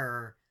liked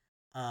her.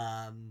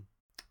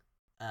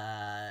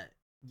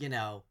 You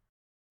know,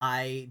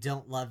 I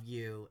don't love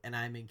you, and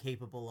I'm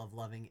incapable of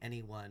loving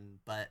anyone,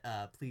 but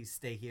please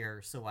stay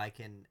here so I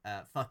can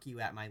fuck you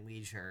at my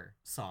leisure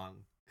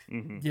song.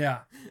 Mm-hmm.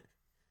 Yeah,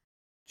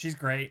 she's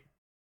great.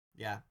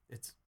 Yeah,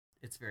 it's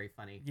very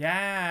funny.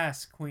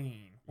 Yes,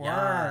 queen.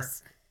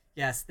 Yes,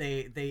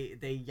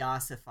 they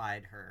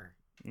yassified her,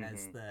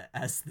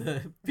 as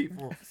the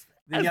people,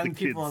 the As young the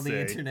people kids on the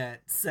say.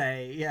 internet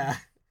say. Yeah.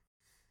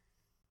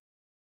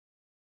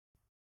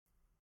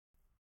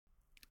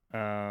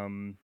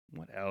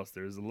 What else?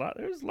 There's a lot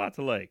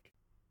to like.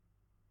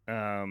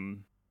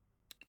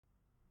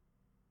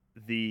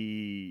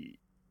 The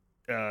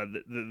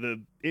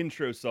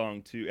intro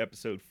song to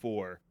episode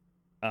 4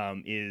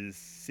 is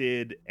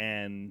Sid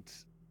and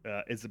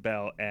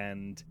Isabel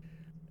and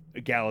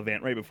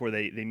Gallivant right before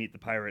they meet the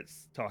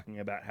pirates, talking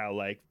about how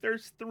like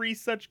there's 3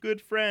 such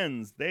good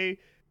friends.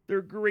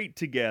 They're great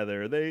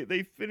together.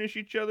 They finish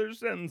each other's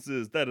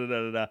sentences. Da da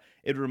da da da.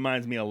 It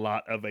reminds me a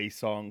lot of a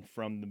song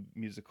from the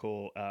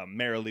musical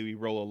 "Merrily We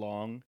Roll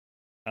Along"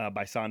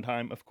 by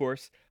Sondheim, of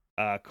course,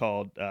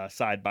 called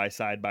 "Side by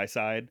Side by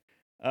Side,"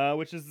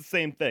 which is the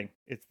same thing.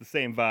 It's the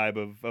same vibe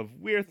of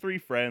we're 3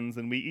 friends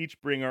and we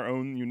each bring our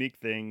own unique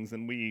things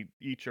and we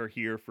each are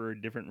here for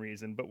a different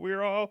reason, but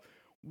we're all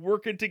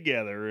working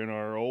together in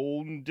our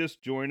own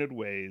disjointed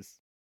ways.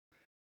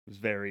 It was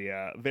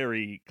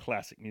very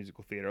classic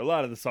musical theater. A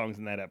lot of the songs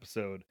in that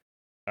episode,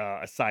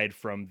 aside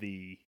from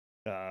the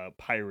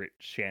pirate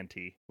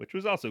shanty, which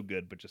was also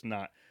good, but just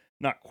not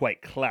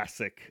quite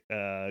classic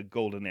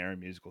golden era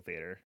musical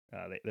theater.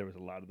 There was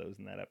a lot of those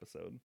in that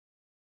episode.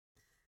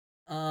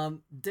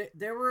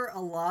 There were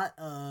a lot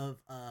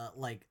of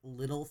like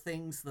little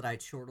things that I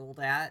chortled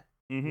at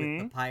with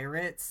the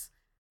pirates.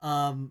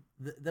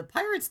 The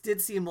pirates did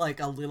seem like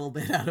a little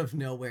bit out of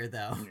nowhere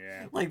though.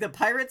 Yeah. Like the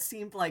pirates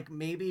seemed like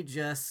maybe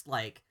just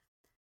like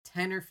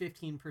 10 or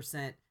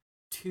 15%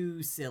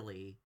 too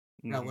silly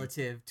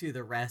relative to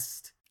the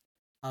rest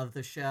of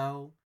the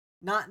show.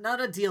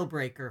 Not a deal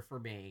breaker for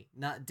me.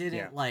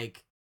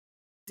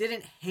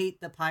 Didn't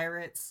hate the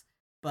pirates,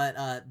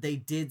 but they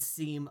did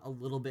seem a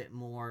little bit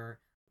more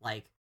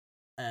like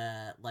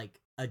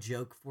a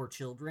joke for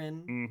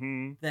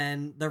children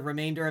than the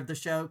remainder of the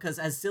show, because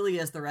as silly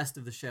as the rest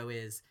of the show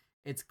is,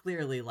 it's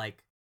clearly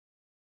like,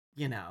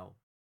 you know,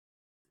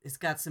 it's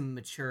got some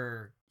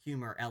mature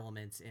humor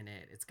elements in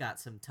it. It's got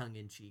some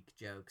tongue-in-cheek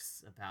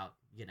jokes about,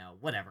 you know,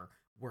 whatever,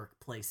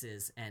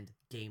 workplaces and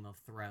Game of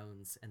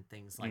Thrones and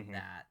things like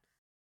that.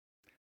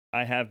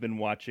 I have been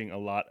watching a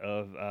lot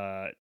of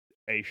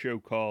a show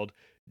called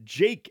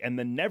Jake and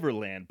the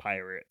Neverland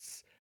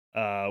Pirates,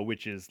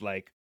 which is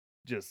like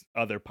just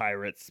other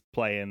pirates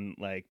playing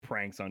like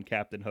pranks on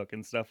Captain Hook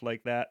and stuff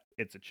like that.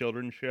 It's a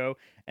children's show,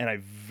 and I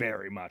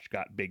very much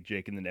got big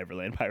Jake and the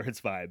Neverland Pirates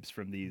vibes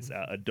from these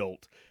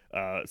adult,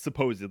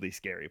 supposedly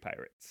scary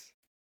pirates.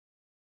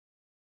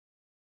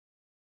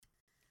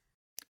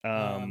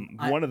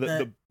 One of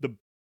the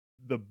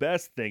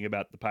best thing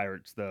about the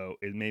pirates, though,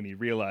 it made me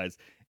realize: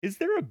 is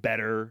there a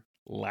better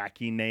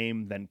lackey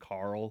name than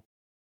Carl?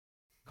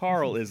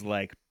 Carl is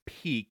like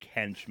peak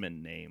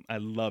henchman name. I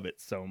love it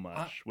so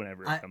much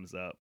whenever it comes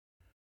up.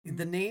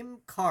 The name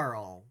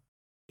Carl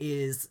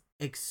is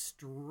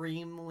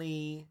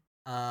extremely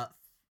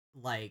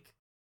like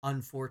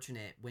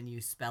unfortunate when you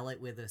spell it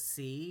with a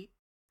C,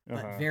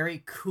 but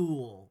very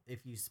cool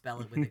if you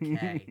spell it with a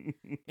K.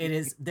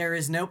 There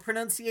is no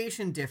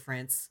pronunciation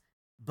difference,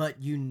 but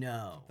you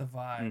know the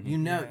vibe. You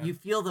know, you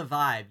feel the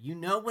vibe. You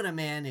know when a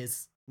man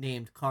is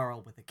named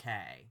Carl with a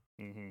K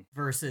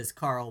versus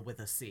Carl with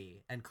a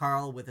C, and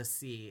Carl with a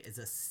C is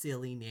a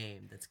silly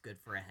name that's good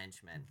for a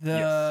henchman.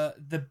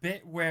 The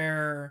bit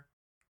where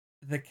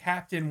the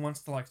captain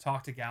wants to like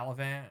talk to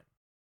Gallivant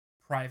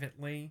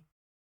privately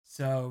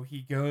So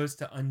he goes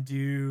to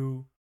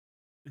undo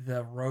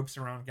the ropes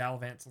around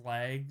Gallivant's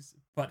legs,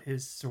 but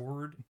his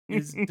sword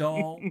is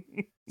dull.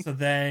 So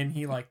then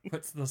he like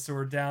puts the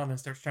sword down and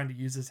starts trying to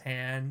use his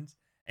hand,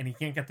 and he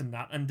can't get the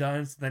knot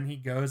undone. So then he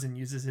goes and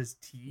uses his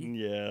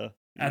teeth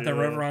at the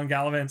rope around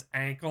Gallivant's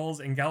ankles,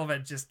 and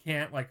Gallivant just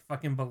can't like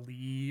fucking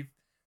believe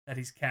that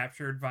he's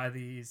captured by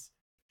these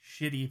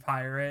shitty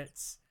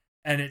pirates,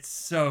 and it's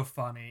so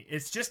funny.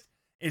 It's just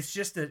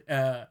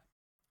a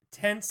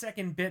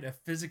 10-second bit of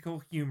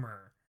physical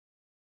humor,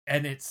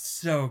 and it's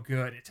so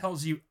good. It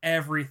tells you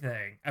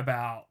everything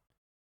about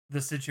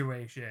the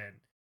situation.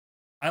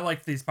 I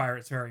like these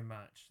pirates very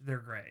much. They're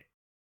great.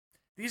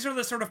 These are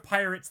the sort of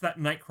pirates that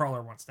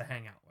Nightcrawler wants to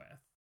hang out with.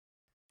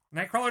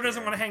 Nightcrawler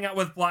doesn't want to hang out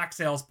with Black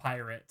Sails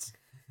pirates.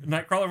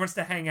 Nightcrawler wants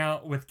to hang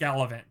out with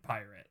Gallivant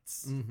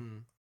pirates. Mm-hmm.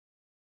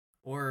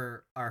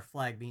 Or our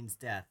Flag Means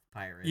Death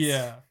pirates.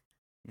 Yeah.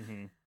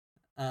 Mm-hmm.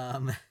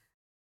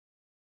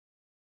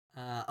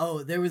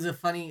 There was a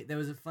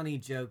funny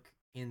joke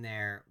in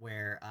there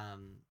where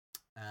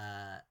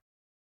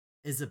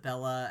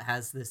Isabella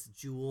has this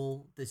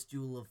jewel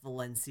of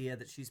Valencia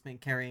that she's been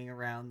carrying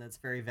around that's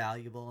very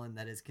valuable and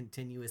that is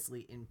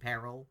continuously in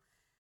peril.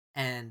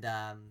 And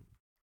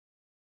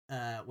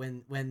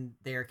when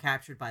they're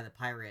captured by the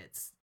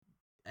pirates,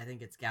 I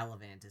think it's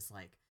Gallivant is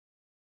like,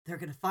 they're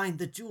gonna find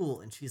the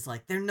jewel, and she's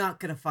like, they're not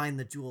gonna find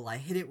the jewel. I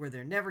hid it where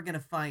they're never gonna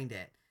find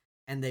it.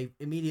 And they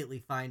immediately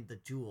find the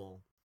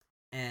jewel,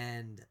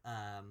 and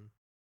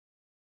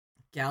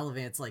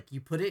Gallivant's like,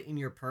 you put it in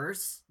your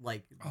purse,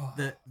 like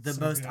the so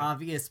most good.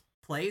 Obvious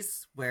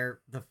place where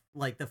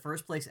the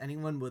first place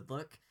anyone would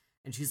look.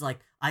 And she's like,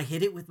 I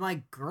hid it with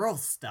my girl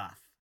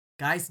stuff.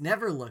 Guys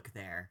never look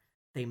there.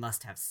 They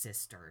must have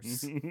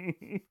sisters.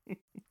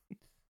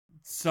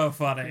 So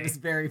funny. It was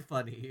very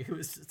funny. It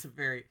was just a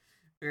very,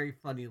 very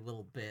funny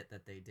little bit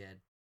that they did.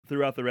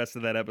 Throughout the rest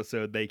of that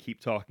episode, they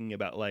keep talking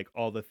about like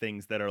all the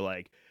things that are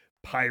like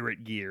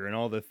pirate gear and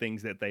all the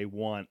things that they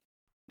want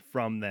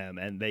from them,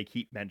 and they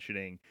keep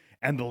mentioning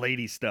and the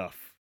lady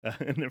stuff.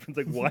 And everyone's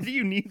like, why do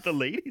you need the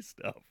lady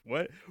stuff?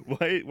 Why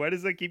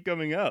does that keep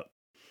coming up?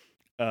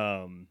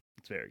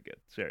 It's very good.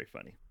 It's very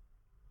funny.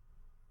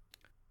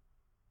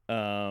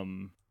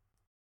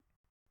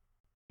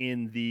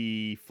 In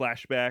the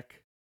flashback,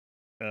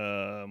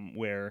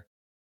 where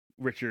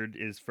Richard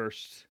is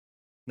first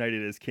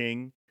knighted as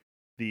king,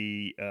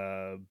 the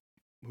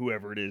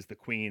whoever it is, the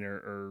queen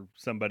or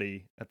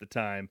somebody at the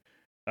time,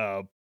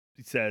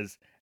 says,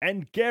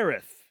 and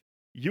Gareth,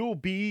 you'll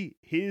be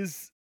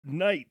his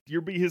knight.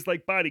 You'll be his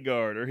like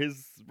bodyguard or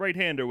his right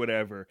hand or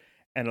whatever.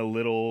 And a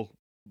little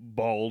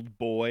bald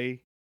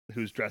boy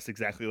who's dressed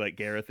exactly like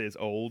Gareth is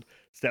old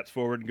steps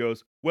forward and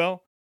goes,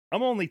 well,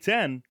 I'm only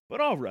 10,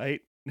 but all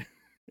right.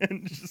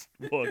 And just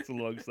walks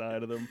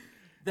alongside of them.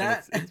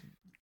 That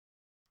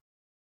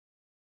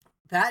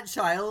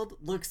child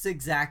looks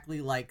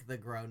exactly like the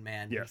grown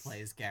man who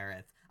plays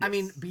Gareth. Yes. I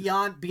mean,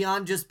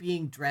 beyond just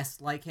being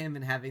dressed like him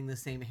and having the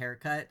same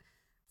haircut,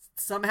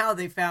 somehow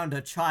they found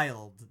a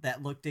child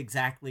that looked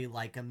exactly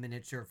like a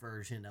miniature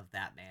version of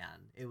that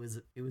man. It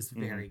was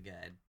very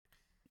good.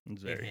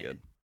 It's very good.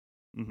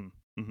 Mm-hmm.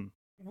 Mm-hmm.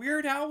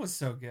 Weird Al was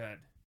so good.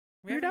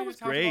 Weird Al was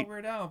great.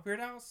 Weird Al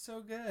was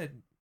so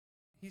good.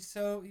 He's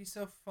so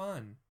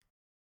fun.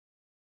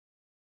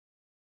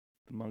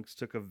 The monks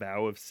took a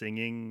vow of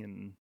singing,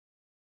 and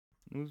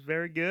it was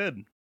very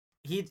good.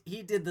 He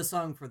did the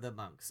song for the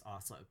monks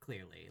also,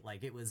 clearly.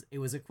 Like it was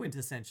a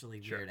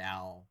quintessentially Weird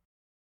Al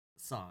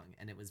song,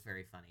 and it was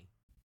very funny.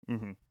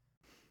 Mm-hmm.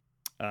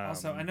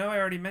 Also, I know I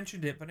already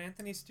mentioned it, but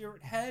Anthony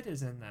Stewart Head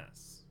is in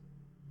this.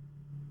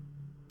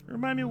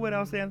 Remind me what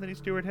else Anthony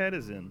Stewart Head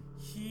is in.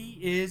 He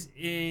is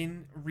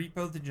in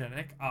Repo the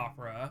Genetic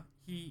Opera.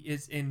 He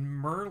is in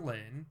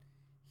Merlin.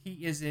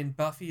 He is in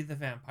Buffy the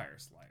Vampire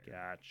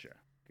Slayer.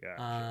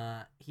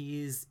 Gotcha.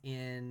 He's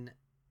in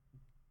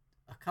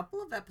a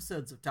couple of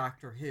episodes of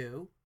Doctor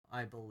Who,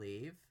 I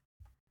believe.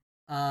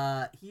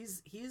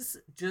 He's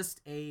just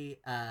a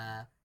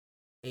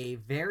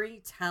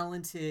very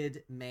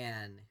talented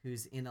man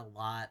who's in a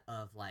lot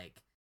of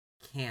like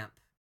camp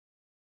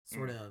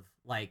sort of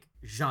like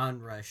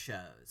genre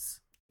shows.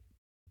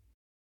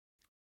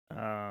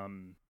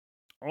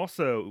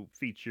 Also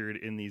featured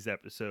in these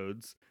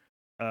episodes,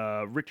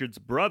 Richard's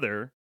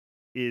brother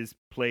is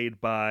played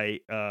by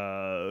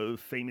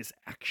famous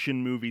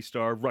action movie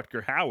star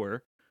Rutger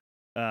Hauer,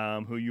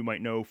 who you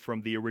might know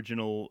from the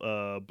original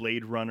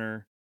Blade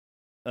Runner.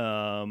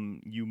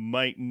 You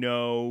might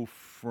know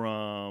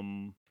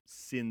from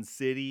Sin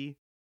City.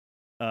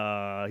 He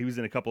was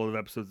in a couple of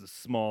episodes of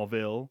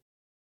Smallville.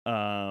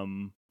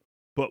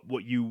 But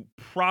what you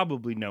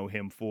probably know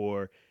him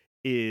for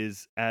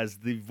is as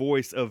the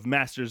voice of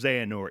Master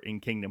Xehanort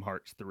in Kingdom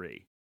Hearts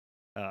 3.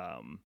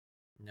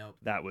 Nope.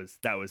 That was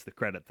the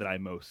credit that I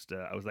most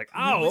I was like,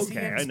 oh,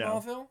 okay, I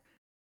know. Smallville?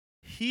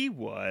 He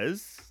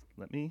was.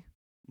 Let me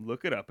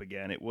look it up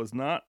again. It was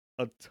not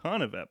a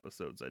ton of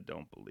episodes, I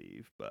don't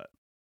believe, but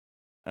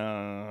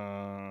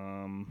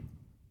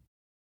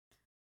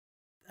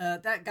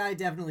That guy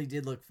definitely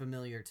did look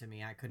familiar to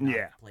me. I could not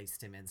have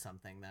placed him in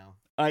something though.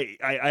 I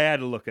had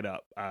to look it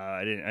up.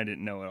 I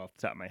didn't know it off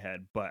the top of my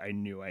head, but I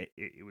knew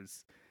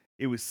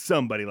it was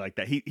somebody like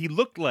that. He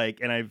looked like,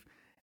 and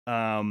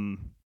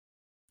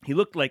he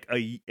looked like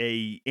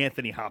a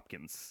Anthony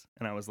Hopkins,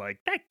 and I was like,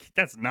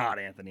 that's not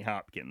Anthony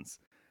Hopkins,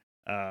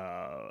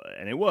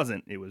 and it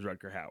wasn't. It was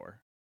Rutger Hauer.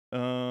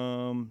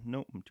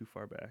 Nope, I'm too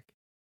far back.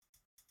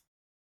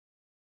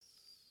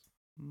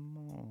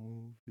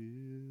 Smallville.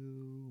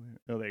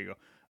 Oh, there you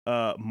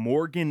go.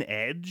 Morgan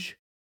Edge.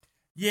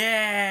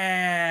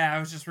 Yeah, I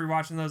was just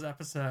rewatching those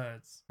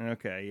episodes.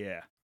 Okay,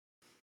 yeah.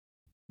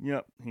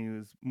 Yep, he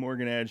was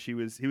Morgan Edge. He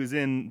was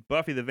in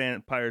Buffy the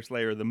Vampire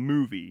Slayer the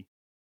movie.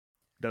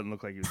 Doesn't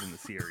look like he was in the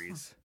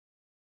series.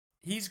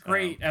 He's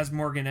great as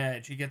Morgan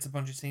Edge. He gets a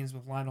bunch of scenes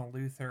with Lionel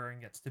Luthor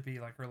and gets to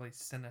be like really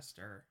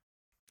sinister.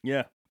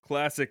 Yeah,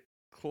 classic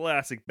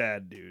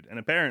bad dude, and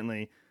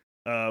apparently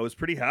was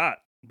pretty hot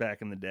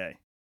back in the day.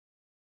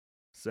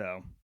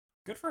 So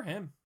good for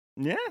him.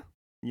 Yeah,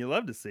 you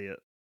love to see it.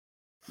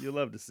 You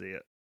love to see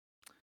it.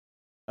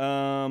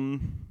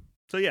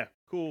 So yeah,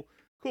 cool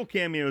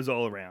cameos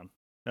all around,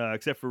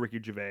 except for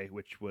Ricky Gervais,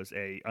 which was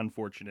a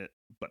unfortunate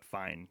but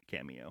fine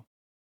cameo.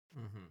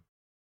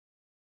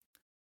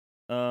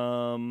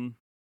 Love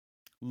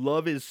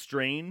is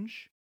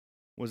Strange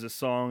was a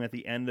song at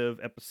the end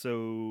of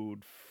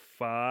episode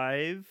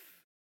 5.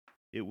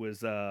 It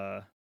was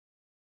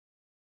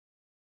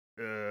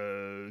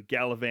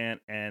Gallivant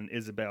and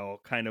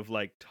Isabel kind of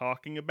like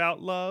talking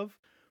about love,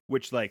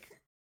 which like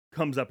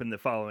comes up in the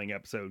following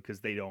episode because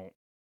they don't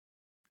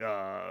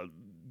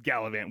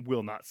Gallivant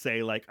will not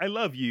say like I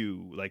love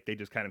you, like they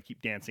just kind of keep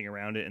dancing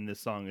around it, and this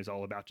song is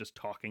all about just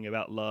talking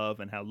about love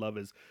and how love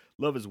is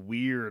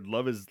weird,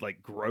 love is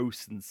like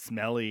gross and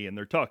smelly, and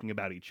they're talking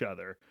about each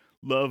other.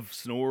 Love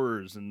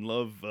snores and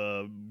love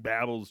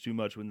babbles too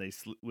much when they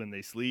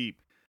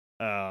sleep.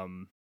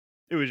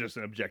 It was just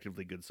an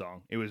objectively good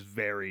song. It was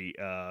very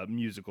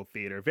musical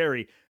theater,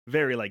 very,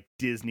 very like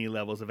Disney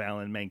levels of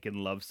Alan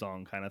Menken love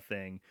song kind of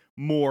thing.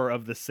 More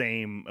of the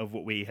same of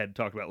what we had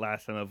talked about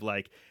last time of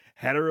like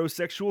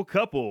heterosexual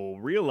couple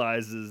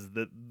realizes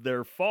that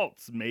their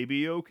faults may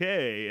be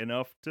okay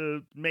enough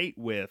to mate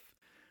with.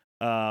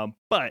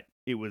 But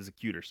it was a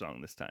cuter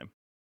song this time.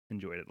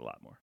 Enjoyed it a lot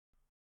more.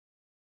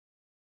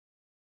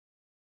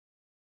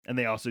 And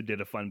they also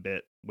did a fun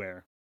bit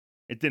where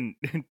it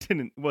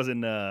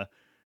wasn't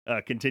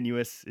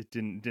continuous. It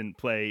didn't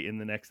play in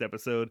the next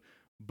episode,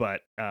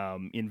 but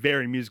in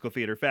very musical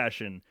theater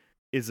fashion,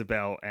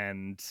 Isabel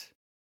and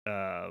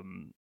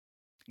Gallivant,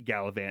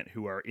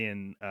 who are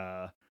in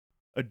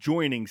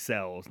adjoining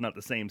cells, not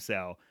the same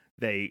cell,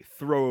 they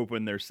throw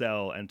open their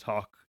cell and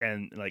talk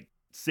and like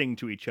sing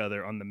to each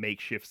other on the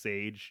makeshift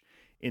stage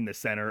in the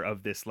center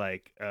of this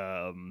like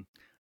panopticon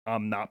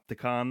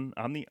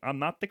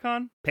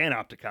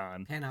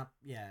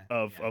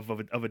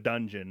of a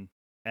dungeon.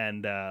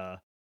 And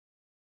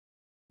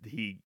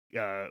he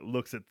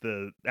looks at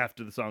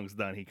after the song's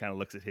done, he kind of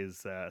looks at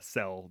his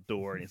cell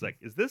door and he's like,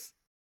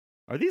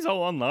 are these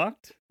all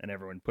unlocked? And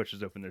everyone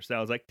pushes open their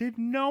cells like, did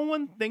no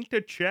one think to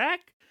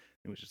check?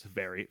 It was just a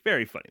very,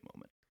 very funny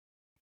moment.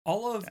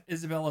 All of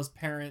Isabella's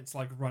parents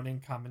like running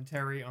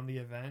commentary on the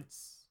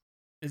events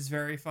is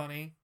very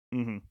funny.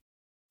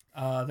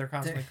 They're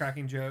constantly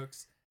cracking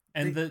jokes.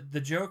 And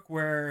the joke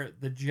where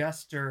the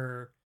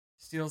jester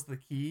steals the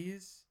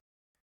keys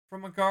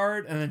from a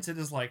guard and then Sid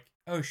is like,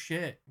 oh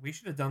shit, we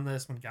should have done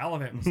this when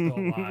Gallivant was still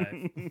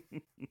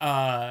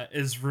alive,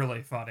 is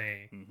really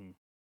funny.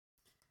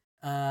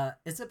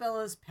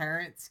 Isabella's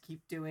parents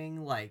keep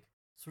doing like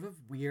sort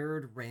of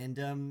weird,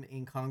 random,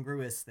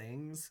 incongruous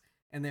things,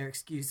 and their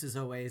excuse is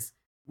always,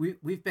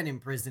 we've been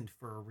imprisoned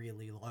for a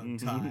really long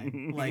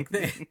time. Like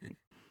they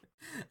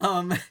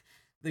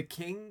the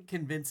king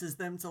convinces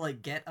them to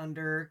like get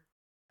under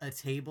a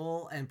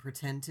table and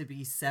pretend to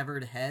be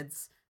severed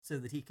heads so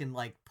that he can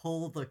like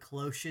pull the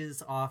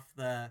cloches off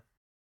the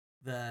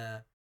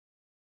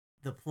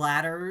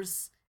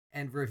platters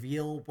and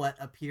reveal what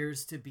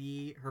appears to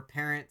be her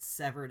parents'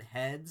 severed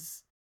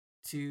heads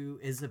to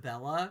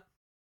Isabella.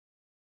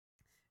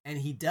 And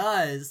he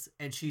does,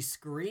 and she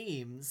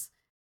screams,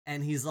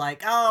 and he's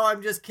like, oh,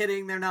 I'm just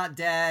kidding, they're not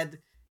dead.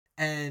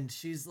 And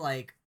she's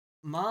like,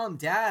 Mom,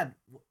 Dad,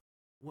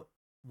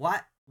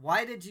 why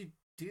did you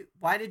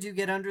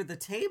get under the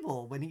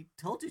table when he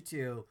told you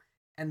to?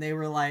 And they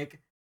were like,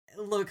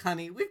 look,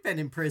 honey, we've been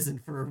in prison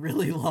for a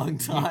really long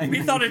time.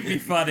 We thought it'd be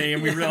funny,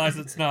 and we realized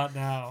it's not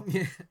now.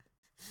 Yeah.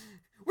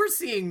 We're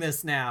seeing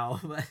this now.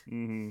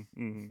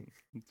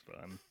 It's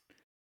fun.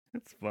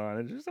 It's fun.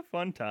 It's just a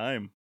fun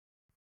time.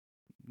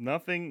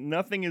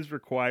 Nothing is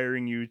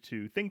requiring you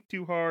to think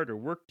too hard or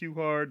work too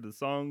hard. The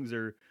songs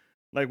are,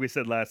 like we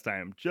said last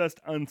time, just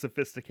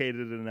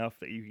unsophisticated enough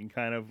that you can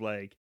kind of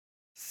like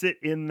sit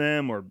in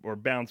them or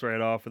bounce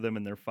right off of them,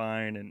 and they're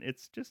fine. And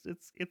it's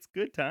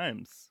good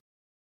times.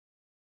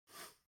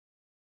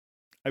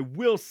 I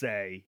will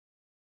say,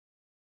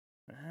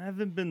 I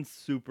haven't been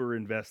super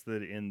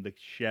invested in the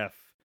chef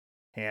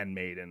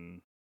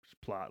handmaiden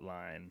plot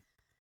line.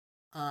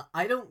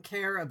 I don't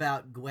care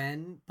about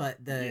Gwen,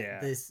 but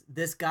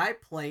this guy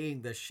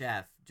playing the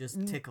chef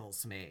just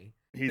tickles me.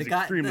 He's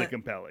extremely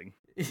compelling.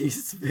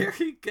 He's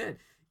very good.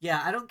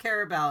 Yeah, I don't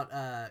care about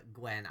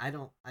Gwen. I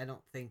don't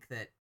think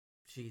that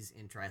she's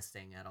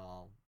interesting at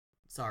all.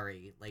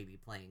 Sorry, lady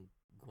playing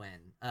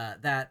Gwen.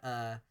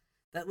 That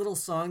little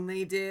song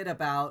they did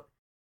about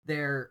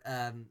their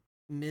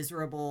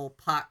miserable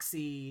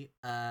poxy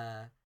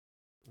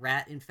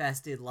rat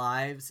infested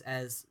lives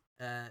as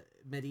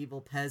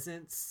medieval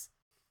peasants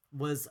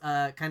was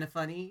kind of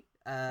funny.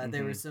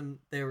 There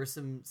were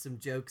some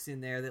jokes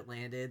in there that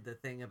landed. The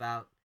thing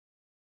about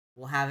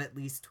we'll have at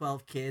least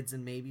 12 kids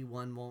and maybe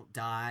one won't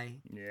die.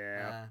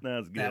 Yeah,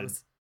 that's good.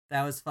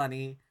 That was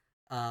funny.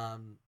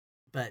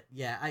 But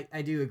yeah,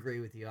 I do agree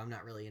with you. I'm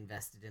not really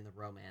invested in the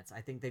romance.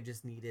 I think they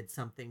just needed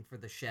something for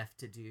the chef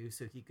to do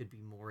so he could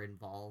be more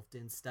involved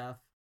in stuff.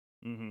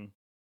 Mm-hmm.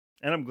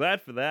 And I'm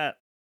glad for that.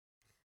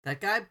 That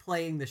guy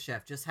playing the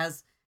chef just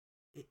has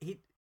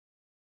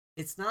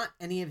it's not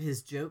any of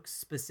his jokes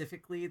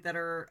specifically that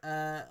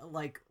are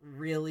like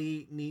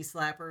really knee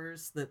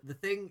slappers. The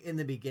thing in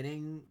the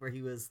beginning where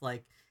he was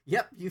like,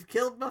 "Yep, you've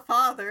killed my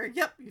father.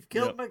 Yep, you've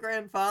killed my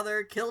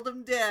grandfather. Killed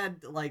him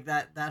dead." Like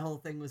that whole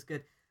thing was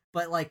good.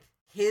 But like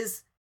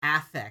his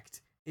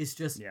affect is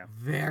just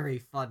very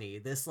funny.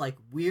 This like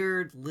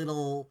weird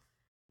little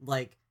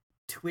like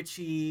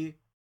twitchy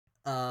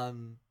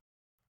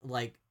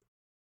like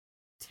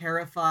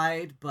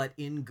terrified but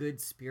in good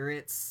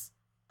spirits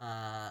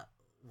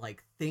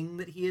like thing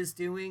that he is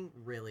doing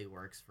really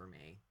works for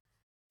me.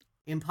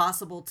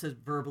 Impossible to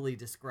verbally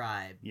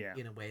describe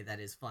in a way that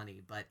is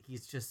funny, but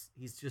he's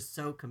just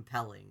so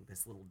compelling,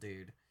 this little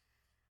dude.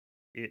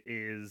 It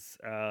is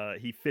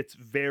he fits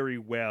very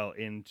well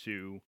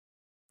into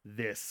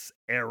this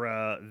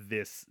era,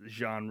 this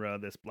genre,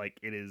 this like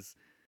it is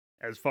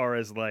as far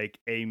as like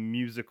a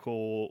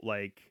musical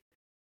like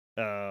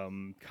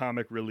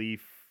comic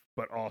relief,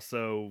 but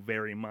also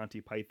very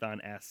Monty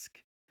Python-esque.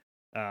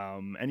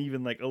 And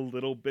even like a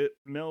little bit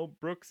Mel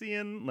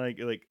Brooksian, like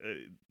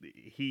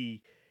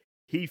he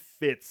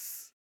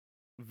fits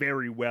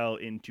very well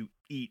into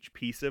each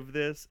piece of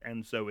this,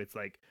 and so it's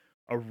like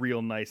a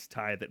real nice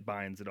tie that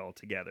binds it all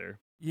together.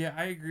 Yeah,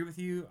 I agree with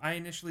you. I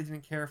initially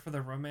didn't care for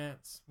the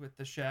romance with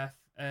the chef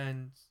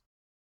and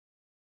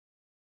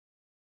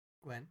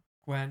Gwen.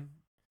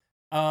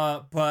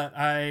 But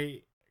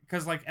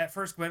because like at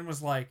first Gwen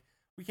was like,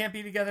 we can't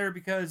be together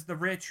because the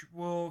rich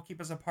will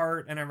keep us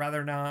apart, and I'd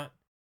rather not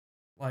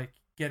like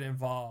get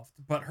involved.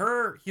 But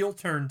her heel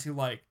turn to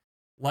like,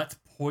 let's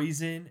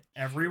poison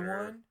everyone.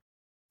 Sure.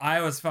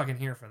 I was fucking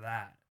here for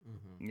that.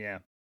 Mm-hmm. Yeah.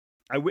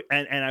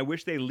 I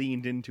wish they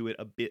leaned into it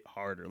a bit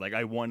harder. Like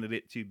I wanted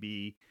it to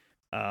be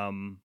a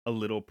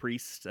little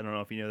priest. I don't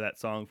know if you know that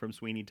song from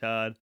Sweeney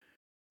Todd,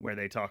 where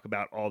they talk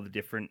about all the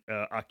different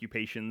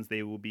occupations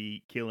they will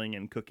be killing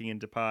and cooking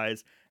into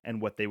pies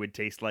and what they would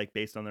taste like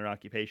based on their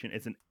occupation.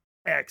 It's an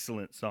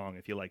excellent song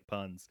if you like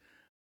puns.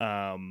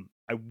 I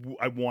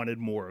wanted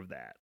more of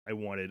that. I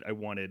wanted,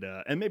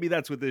 and maybe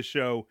that's what this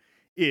show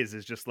is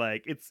just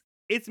like,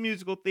 it's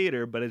musical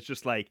theater, but it's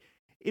just like,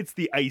 it's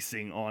the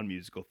icing on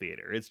musical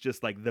theater. It's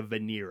just like the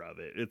veneer of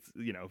it. It's,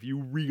 you know, if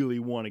you really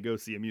want to go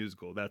see a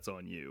musical, that's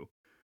on you.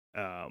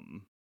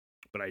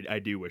 But I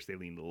do wish they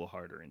leaned a little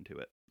harder into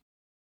it.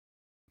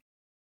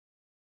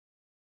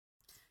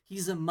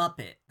 He's a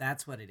Muppet.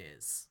 That's what it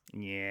is.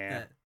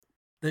 Yeah.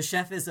 The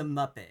chef is a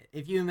Muppet.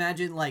 If you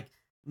imagine like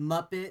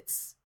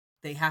Muppets,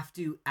 they have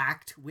to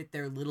act with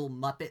their little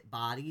Muppet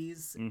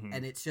bodies,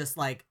 and it's just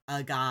like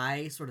a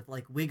guy sort of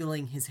like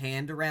wiggling his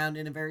hand around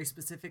in a very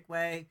specific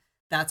way.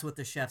 That's what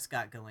the chef's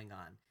got going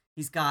on.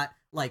 He's got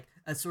like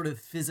a sort of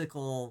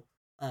physical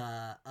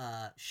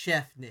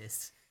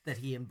chefness that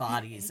he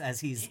embodies as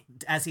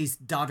he's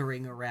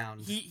doddering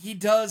around. He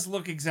does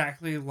look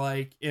exactly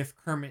like if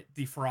Kermit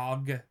the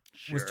Frog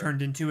was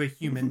turned into a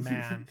human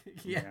man.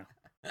 Yeah.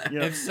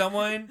 If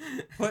someone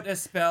put a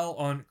spell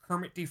on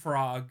Kermit the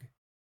Frog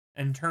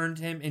and turned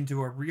him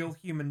into a real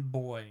human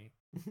boy,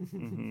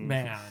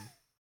 man,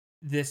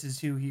 this is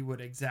who he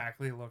would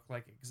exactly look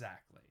like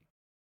exactly.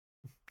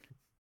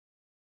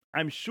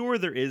 I'm sure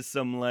there is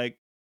some like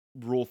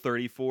Rule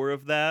 34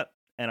 of that,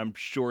 and I'm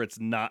sure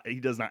he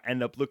does not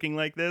end up looking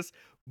like this,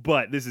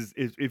 but this is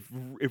if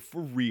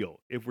for real,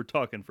 if we're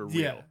talking for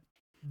real.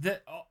 Yeah.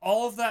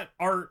 All of that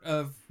art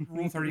of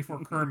Rule 34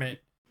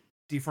 Kermit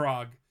the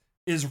Frog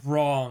is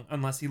wrong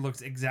unless he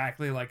looks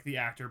exactly like the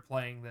actor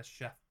playing this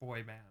chef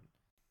boy man.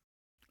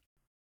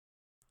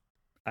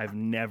 I've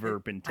never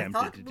been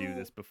tempted to do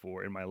this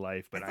before in my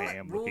life, but I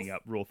am looking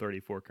up Rule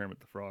 34 Kermit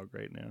the Frog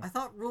right now. I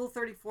thought Rule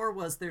 34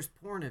 was there's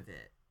porn of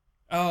it.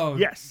 Oh.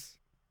 Yes.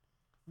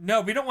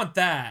 No, we don't want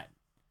that.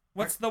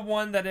 What's the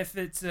one that if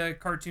it's a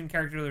cartoon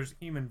character, there's a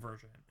human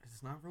version?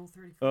 It's not Rule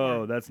 34.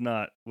 Oh, that's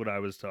not what I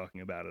was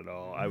talking about at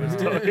all. I was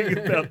talking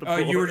about the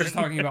porn. Oh, you were just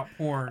talking about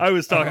porn. I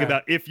was talking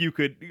about if you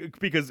could,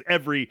 because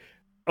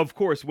of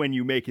course, when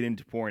you make it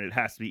into porn, it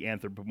has to be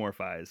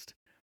anthropomorphized.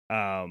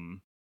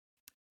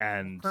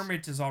 And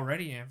Kermit is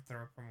already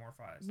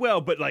anthropomorphized.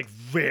 Well, but like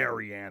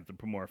very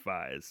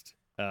anthropomorphized.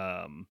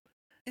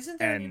 Isn't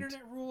there an and-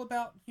 internet rule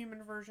about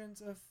human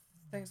versions of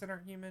things that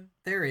aren't human?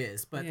 There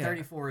is, but Yeah.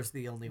 34 is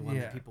the only one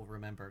Yeah. that people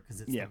remember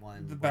because it's Yeah. the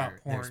one About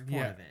where there's porn,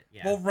 porn yeah. of it.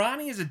 Yeah. Well,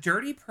 Ronnie is a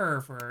dirty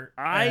pervert.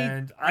 I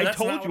and that's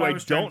told not you what I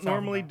was trying don't to talk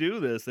normally about. do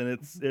this, and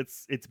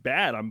it's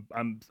bad.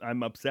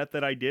 I'm upset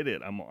that I did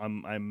it.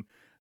 I'm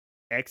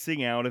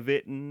Xing out of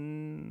it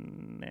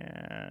now.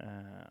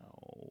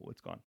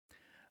 It's gone.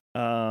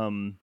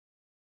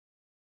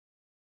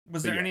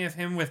 Was But there yeah. any of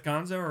him with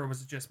Gonzo, or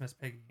was it just Miss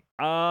Piggy?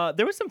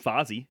 There was some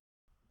Fozzie.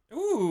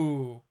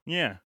 Ooh,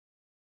 Yeah,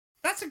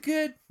 that's a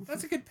good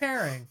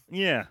pairing.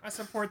 yeah, I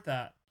support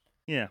that.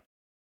 yeah.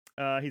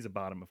 He's a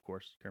bottom, of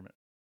course, Kermit.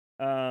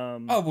 Oh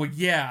well,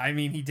 yeah. I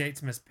mean, he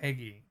dates Miss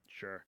Piggy.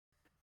 Sure.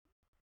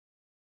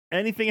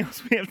 Anything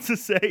else we have to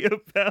say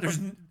about?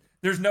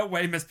 There's no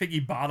way Miss Piggy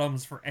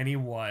bottoms for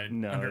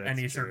anyone No, under that's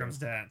any true.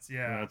 circumstance.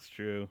 Yeah, That's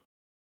true.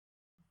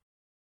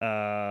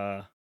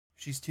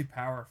 she's too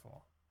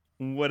powerful.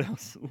 What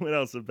else? What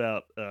else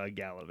about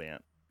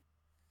Gallivant?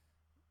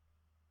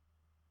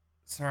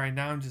 Sorry,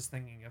 now I'm just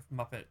thinking of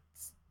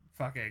Muppets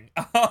fucking.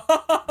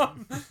 I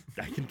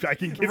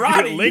can give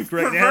Roddy, you a link you've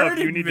right now if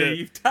perverted you need me. to.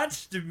 You've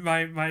touched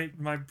my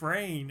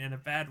brain in a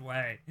bad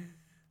way.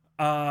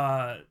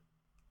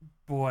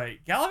 Boy,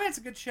 Gallivant's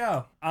a good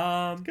show.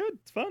 It's good.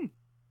 It's fun.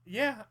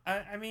 Yeah,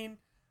 I mean,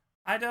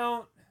 I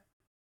don't.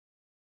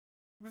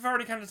 We've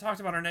already kind of talked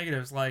about our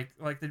negatives, like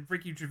the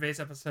Ricky Gervais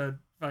episode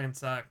fucking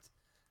sucked,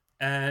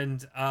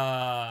 and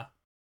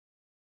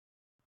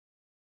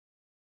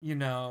you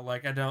know,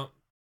 like I don't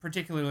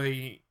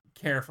particularly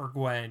care for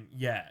Gwen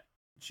yet.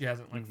 She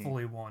hasn't like Mhm.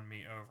 fully won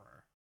me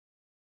over.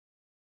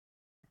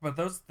 But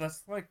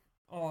that's like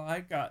all I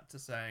got to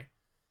say.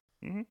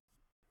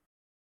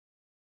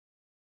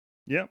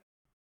 Yep.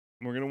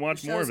 We're gonna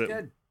watch The more show's of it.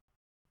 good.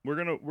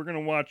 We're gonna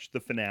watch the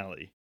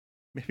finale.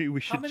 Maybe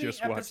we should How many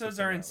just watch episodes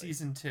the are in finale.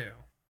 season 2?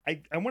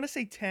 I want to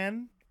say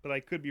 10, but I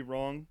could be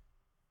wrong.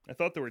 I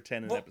thought there were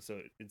 10 in Well-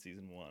 episode in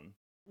season 1.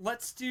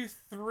 Let's do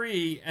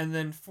 3 and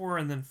then 4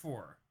 and then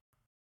 4.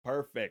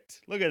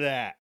 Perfect. Look at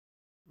that.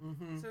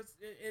 Mm-hmm. So it's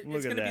Look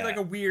it's at gonna be like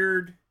that. a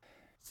weird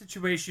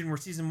situation where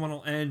season 1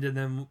 will end and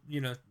then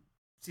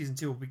season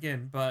 2 will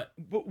begin. But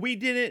But we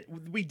did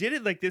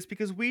it like this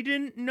because we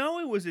didn't know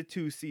it was a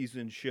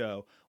 2-season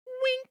show.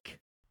 Wink.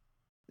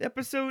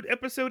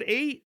 Episode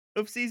 8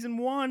 of season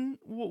 1.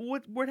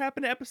 What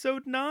happened to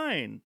episode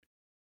 9?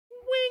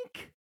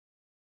 Wink.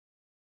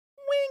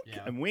 Wink.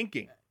 Yeah. I'm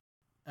winking.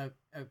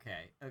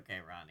 Okay,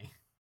 Ronnie.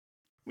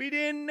 We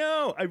didn't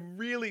know.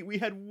 We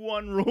had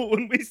one rule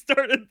when we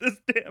started this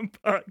damn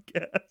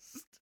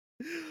podcast.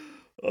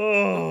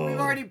 Oh, We've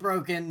already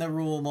broken the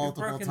rule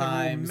multiple broken the rule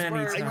times. many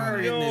We're times. in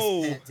I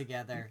know. this pit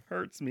together.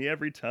 hurts me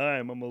every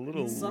time. I'm a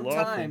little lawful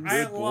Sometimes. good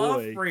I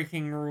love boy.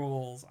 breaking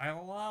rules. I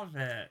love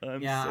it.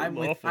 I'm Yeah, so I'm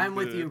lawful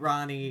with you, good.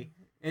 Ronnie.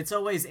 It's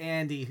always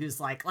Andy who's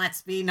like,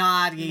 "Let's be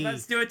naughty.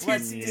 Let's do a Let's-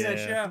 2-season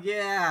Yeah. show.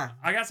 Yeah.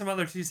 I got some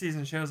other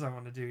 2-season shows I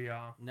want to do,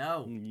 y'all.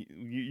 No.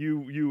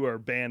 You are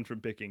banned from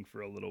picking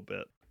for a little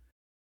bit.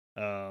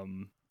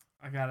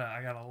 I got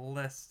a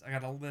list. I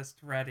got a list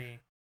ready.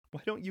 Why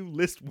don't you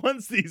list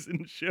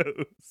 1-season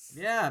shows?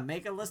 Yeah,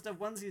 make a list of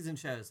one-season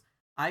shows.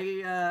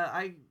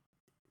 I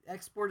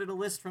exported a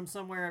list from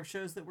somewhere of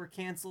shows that were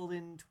canceled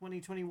in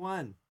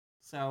 2021.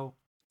 So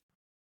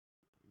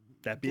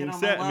That Get being on my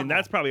said, I mean level.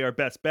 that's probably our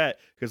best bet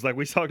because, like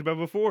we talked about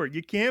before,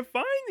 you can't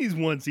find these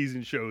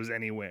 1-season shows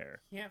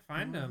anywhere. Can't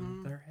find them.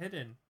 Mhm. They're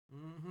hidden.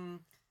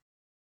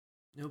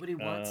 Nobody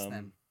wants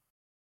them.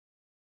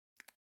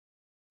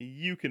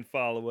 You can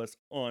follow us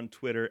on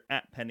Twitter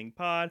at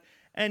PenningPod,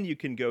 and you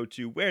can go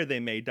to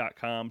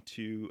wherethey.com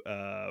to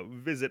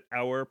visit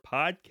our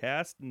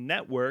podcast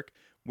network,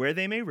 Where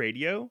They May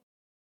Radio.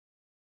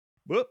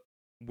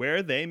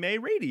 Where They May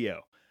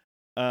Radio.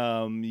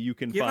 You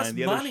can Give find us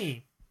the other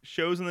money.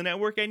 shows on the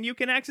network, and you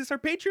can access our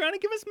Patreon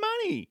and give us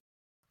money.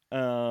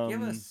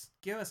 Give us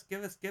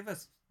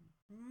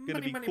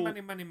Gonna be cool.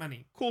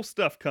 money. Cool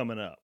stuff coming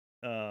up.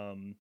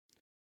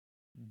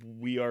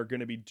 We are going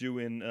to be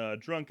doing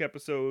drunk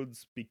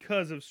episodes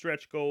because of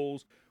stretch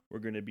goals. We're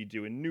going to be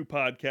doing new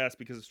podcasts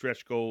because of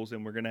stretch goals,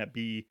 and we're going to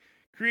be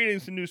creating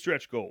some new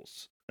stretch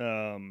goals.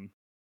 And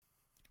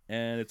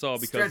it's all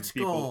because Stretch of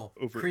people goal.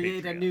 over at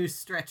Create a Patreon. new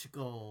stretch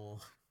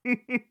goal.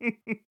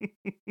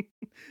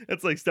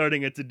 That's like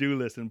starting a to-do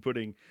list and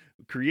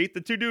create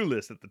the to-do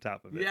list at the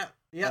top of it.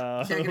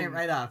 Yep. Checking it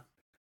right off.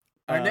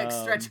 Our next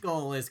um, stretch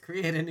goal is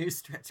create a new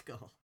stretch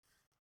goal.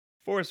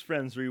 Forest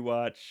Friends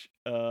rewatch.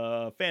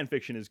 Fan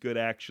fiction is good,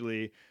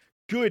 actually.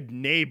 Good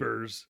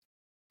Neighbors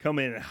come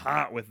in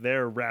hot with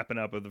their wrapping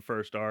up of the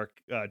first arc.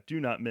 Do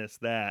not miss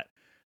that.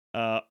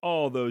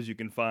 All those you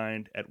can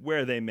find at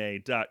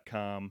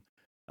wherethey.com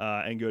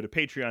and go to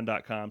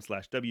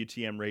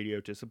patreon.com/WTM radio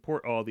to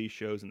support all these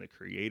shows and the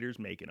creators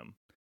making them.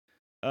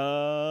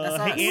 That's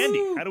us. Hey, Andy,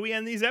 Woo! how do we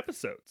end these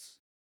episodes?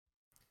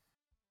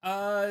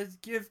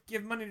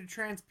 Give money to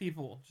trans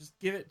people. Just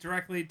give it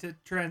directly to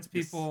trans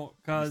people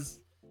because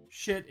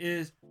shit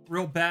is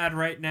real bad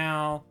right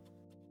now.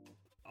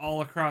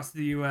 All across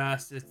the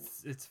U.S.,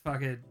 it's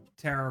fucking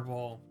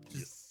terrible.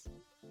 Just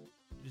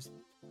just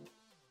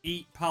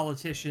eat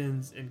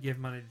politicians and give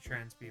money to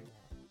trans people.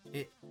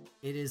 It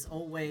is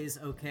always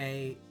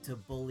okay to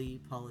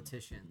bully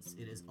politicians.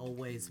 It is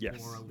always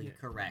morally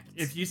correct.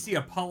 If you see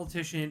a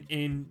politician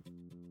in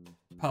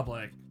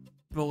public,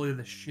 bully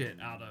the shit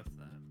out of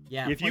them.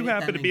 Yeah. If you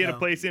happen to be at a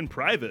place in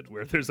private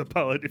where there's a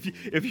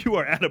if you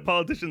are at a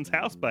politician's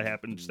house by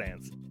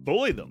happenstance,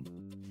 bully them.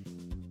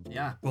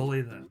 Yeah.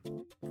 Bully them.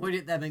 Point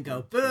at them and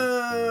go,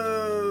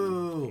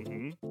 boo!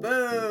 Mm-hmm.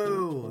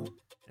 Boo!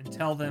 And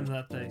tell them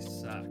that they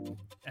suck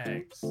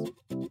eggs.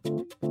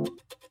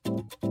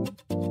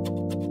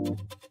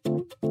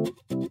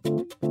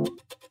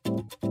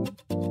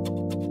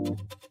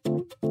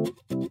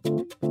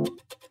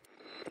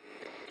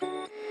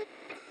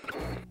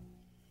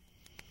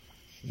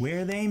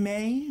 Where They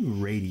May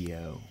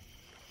Radio.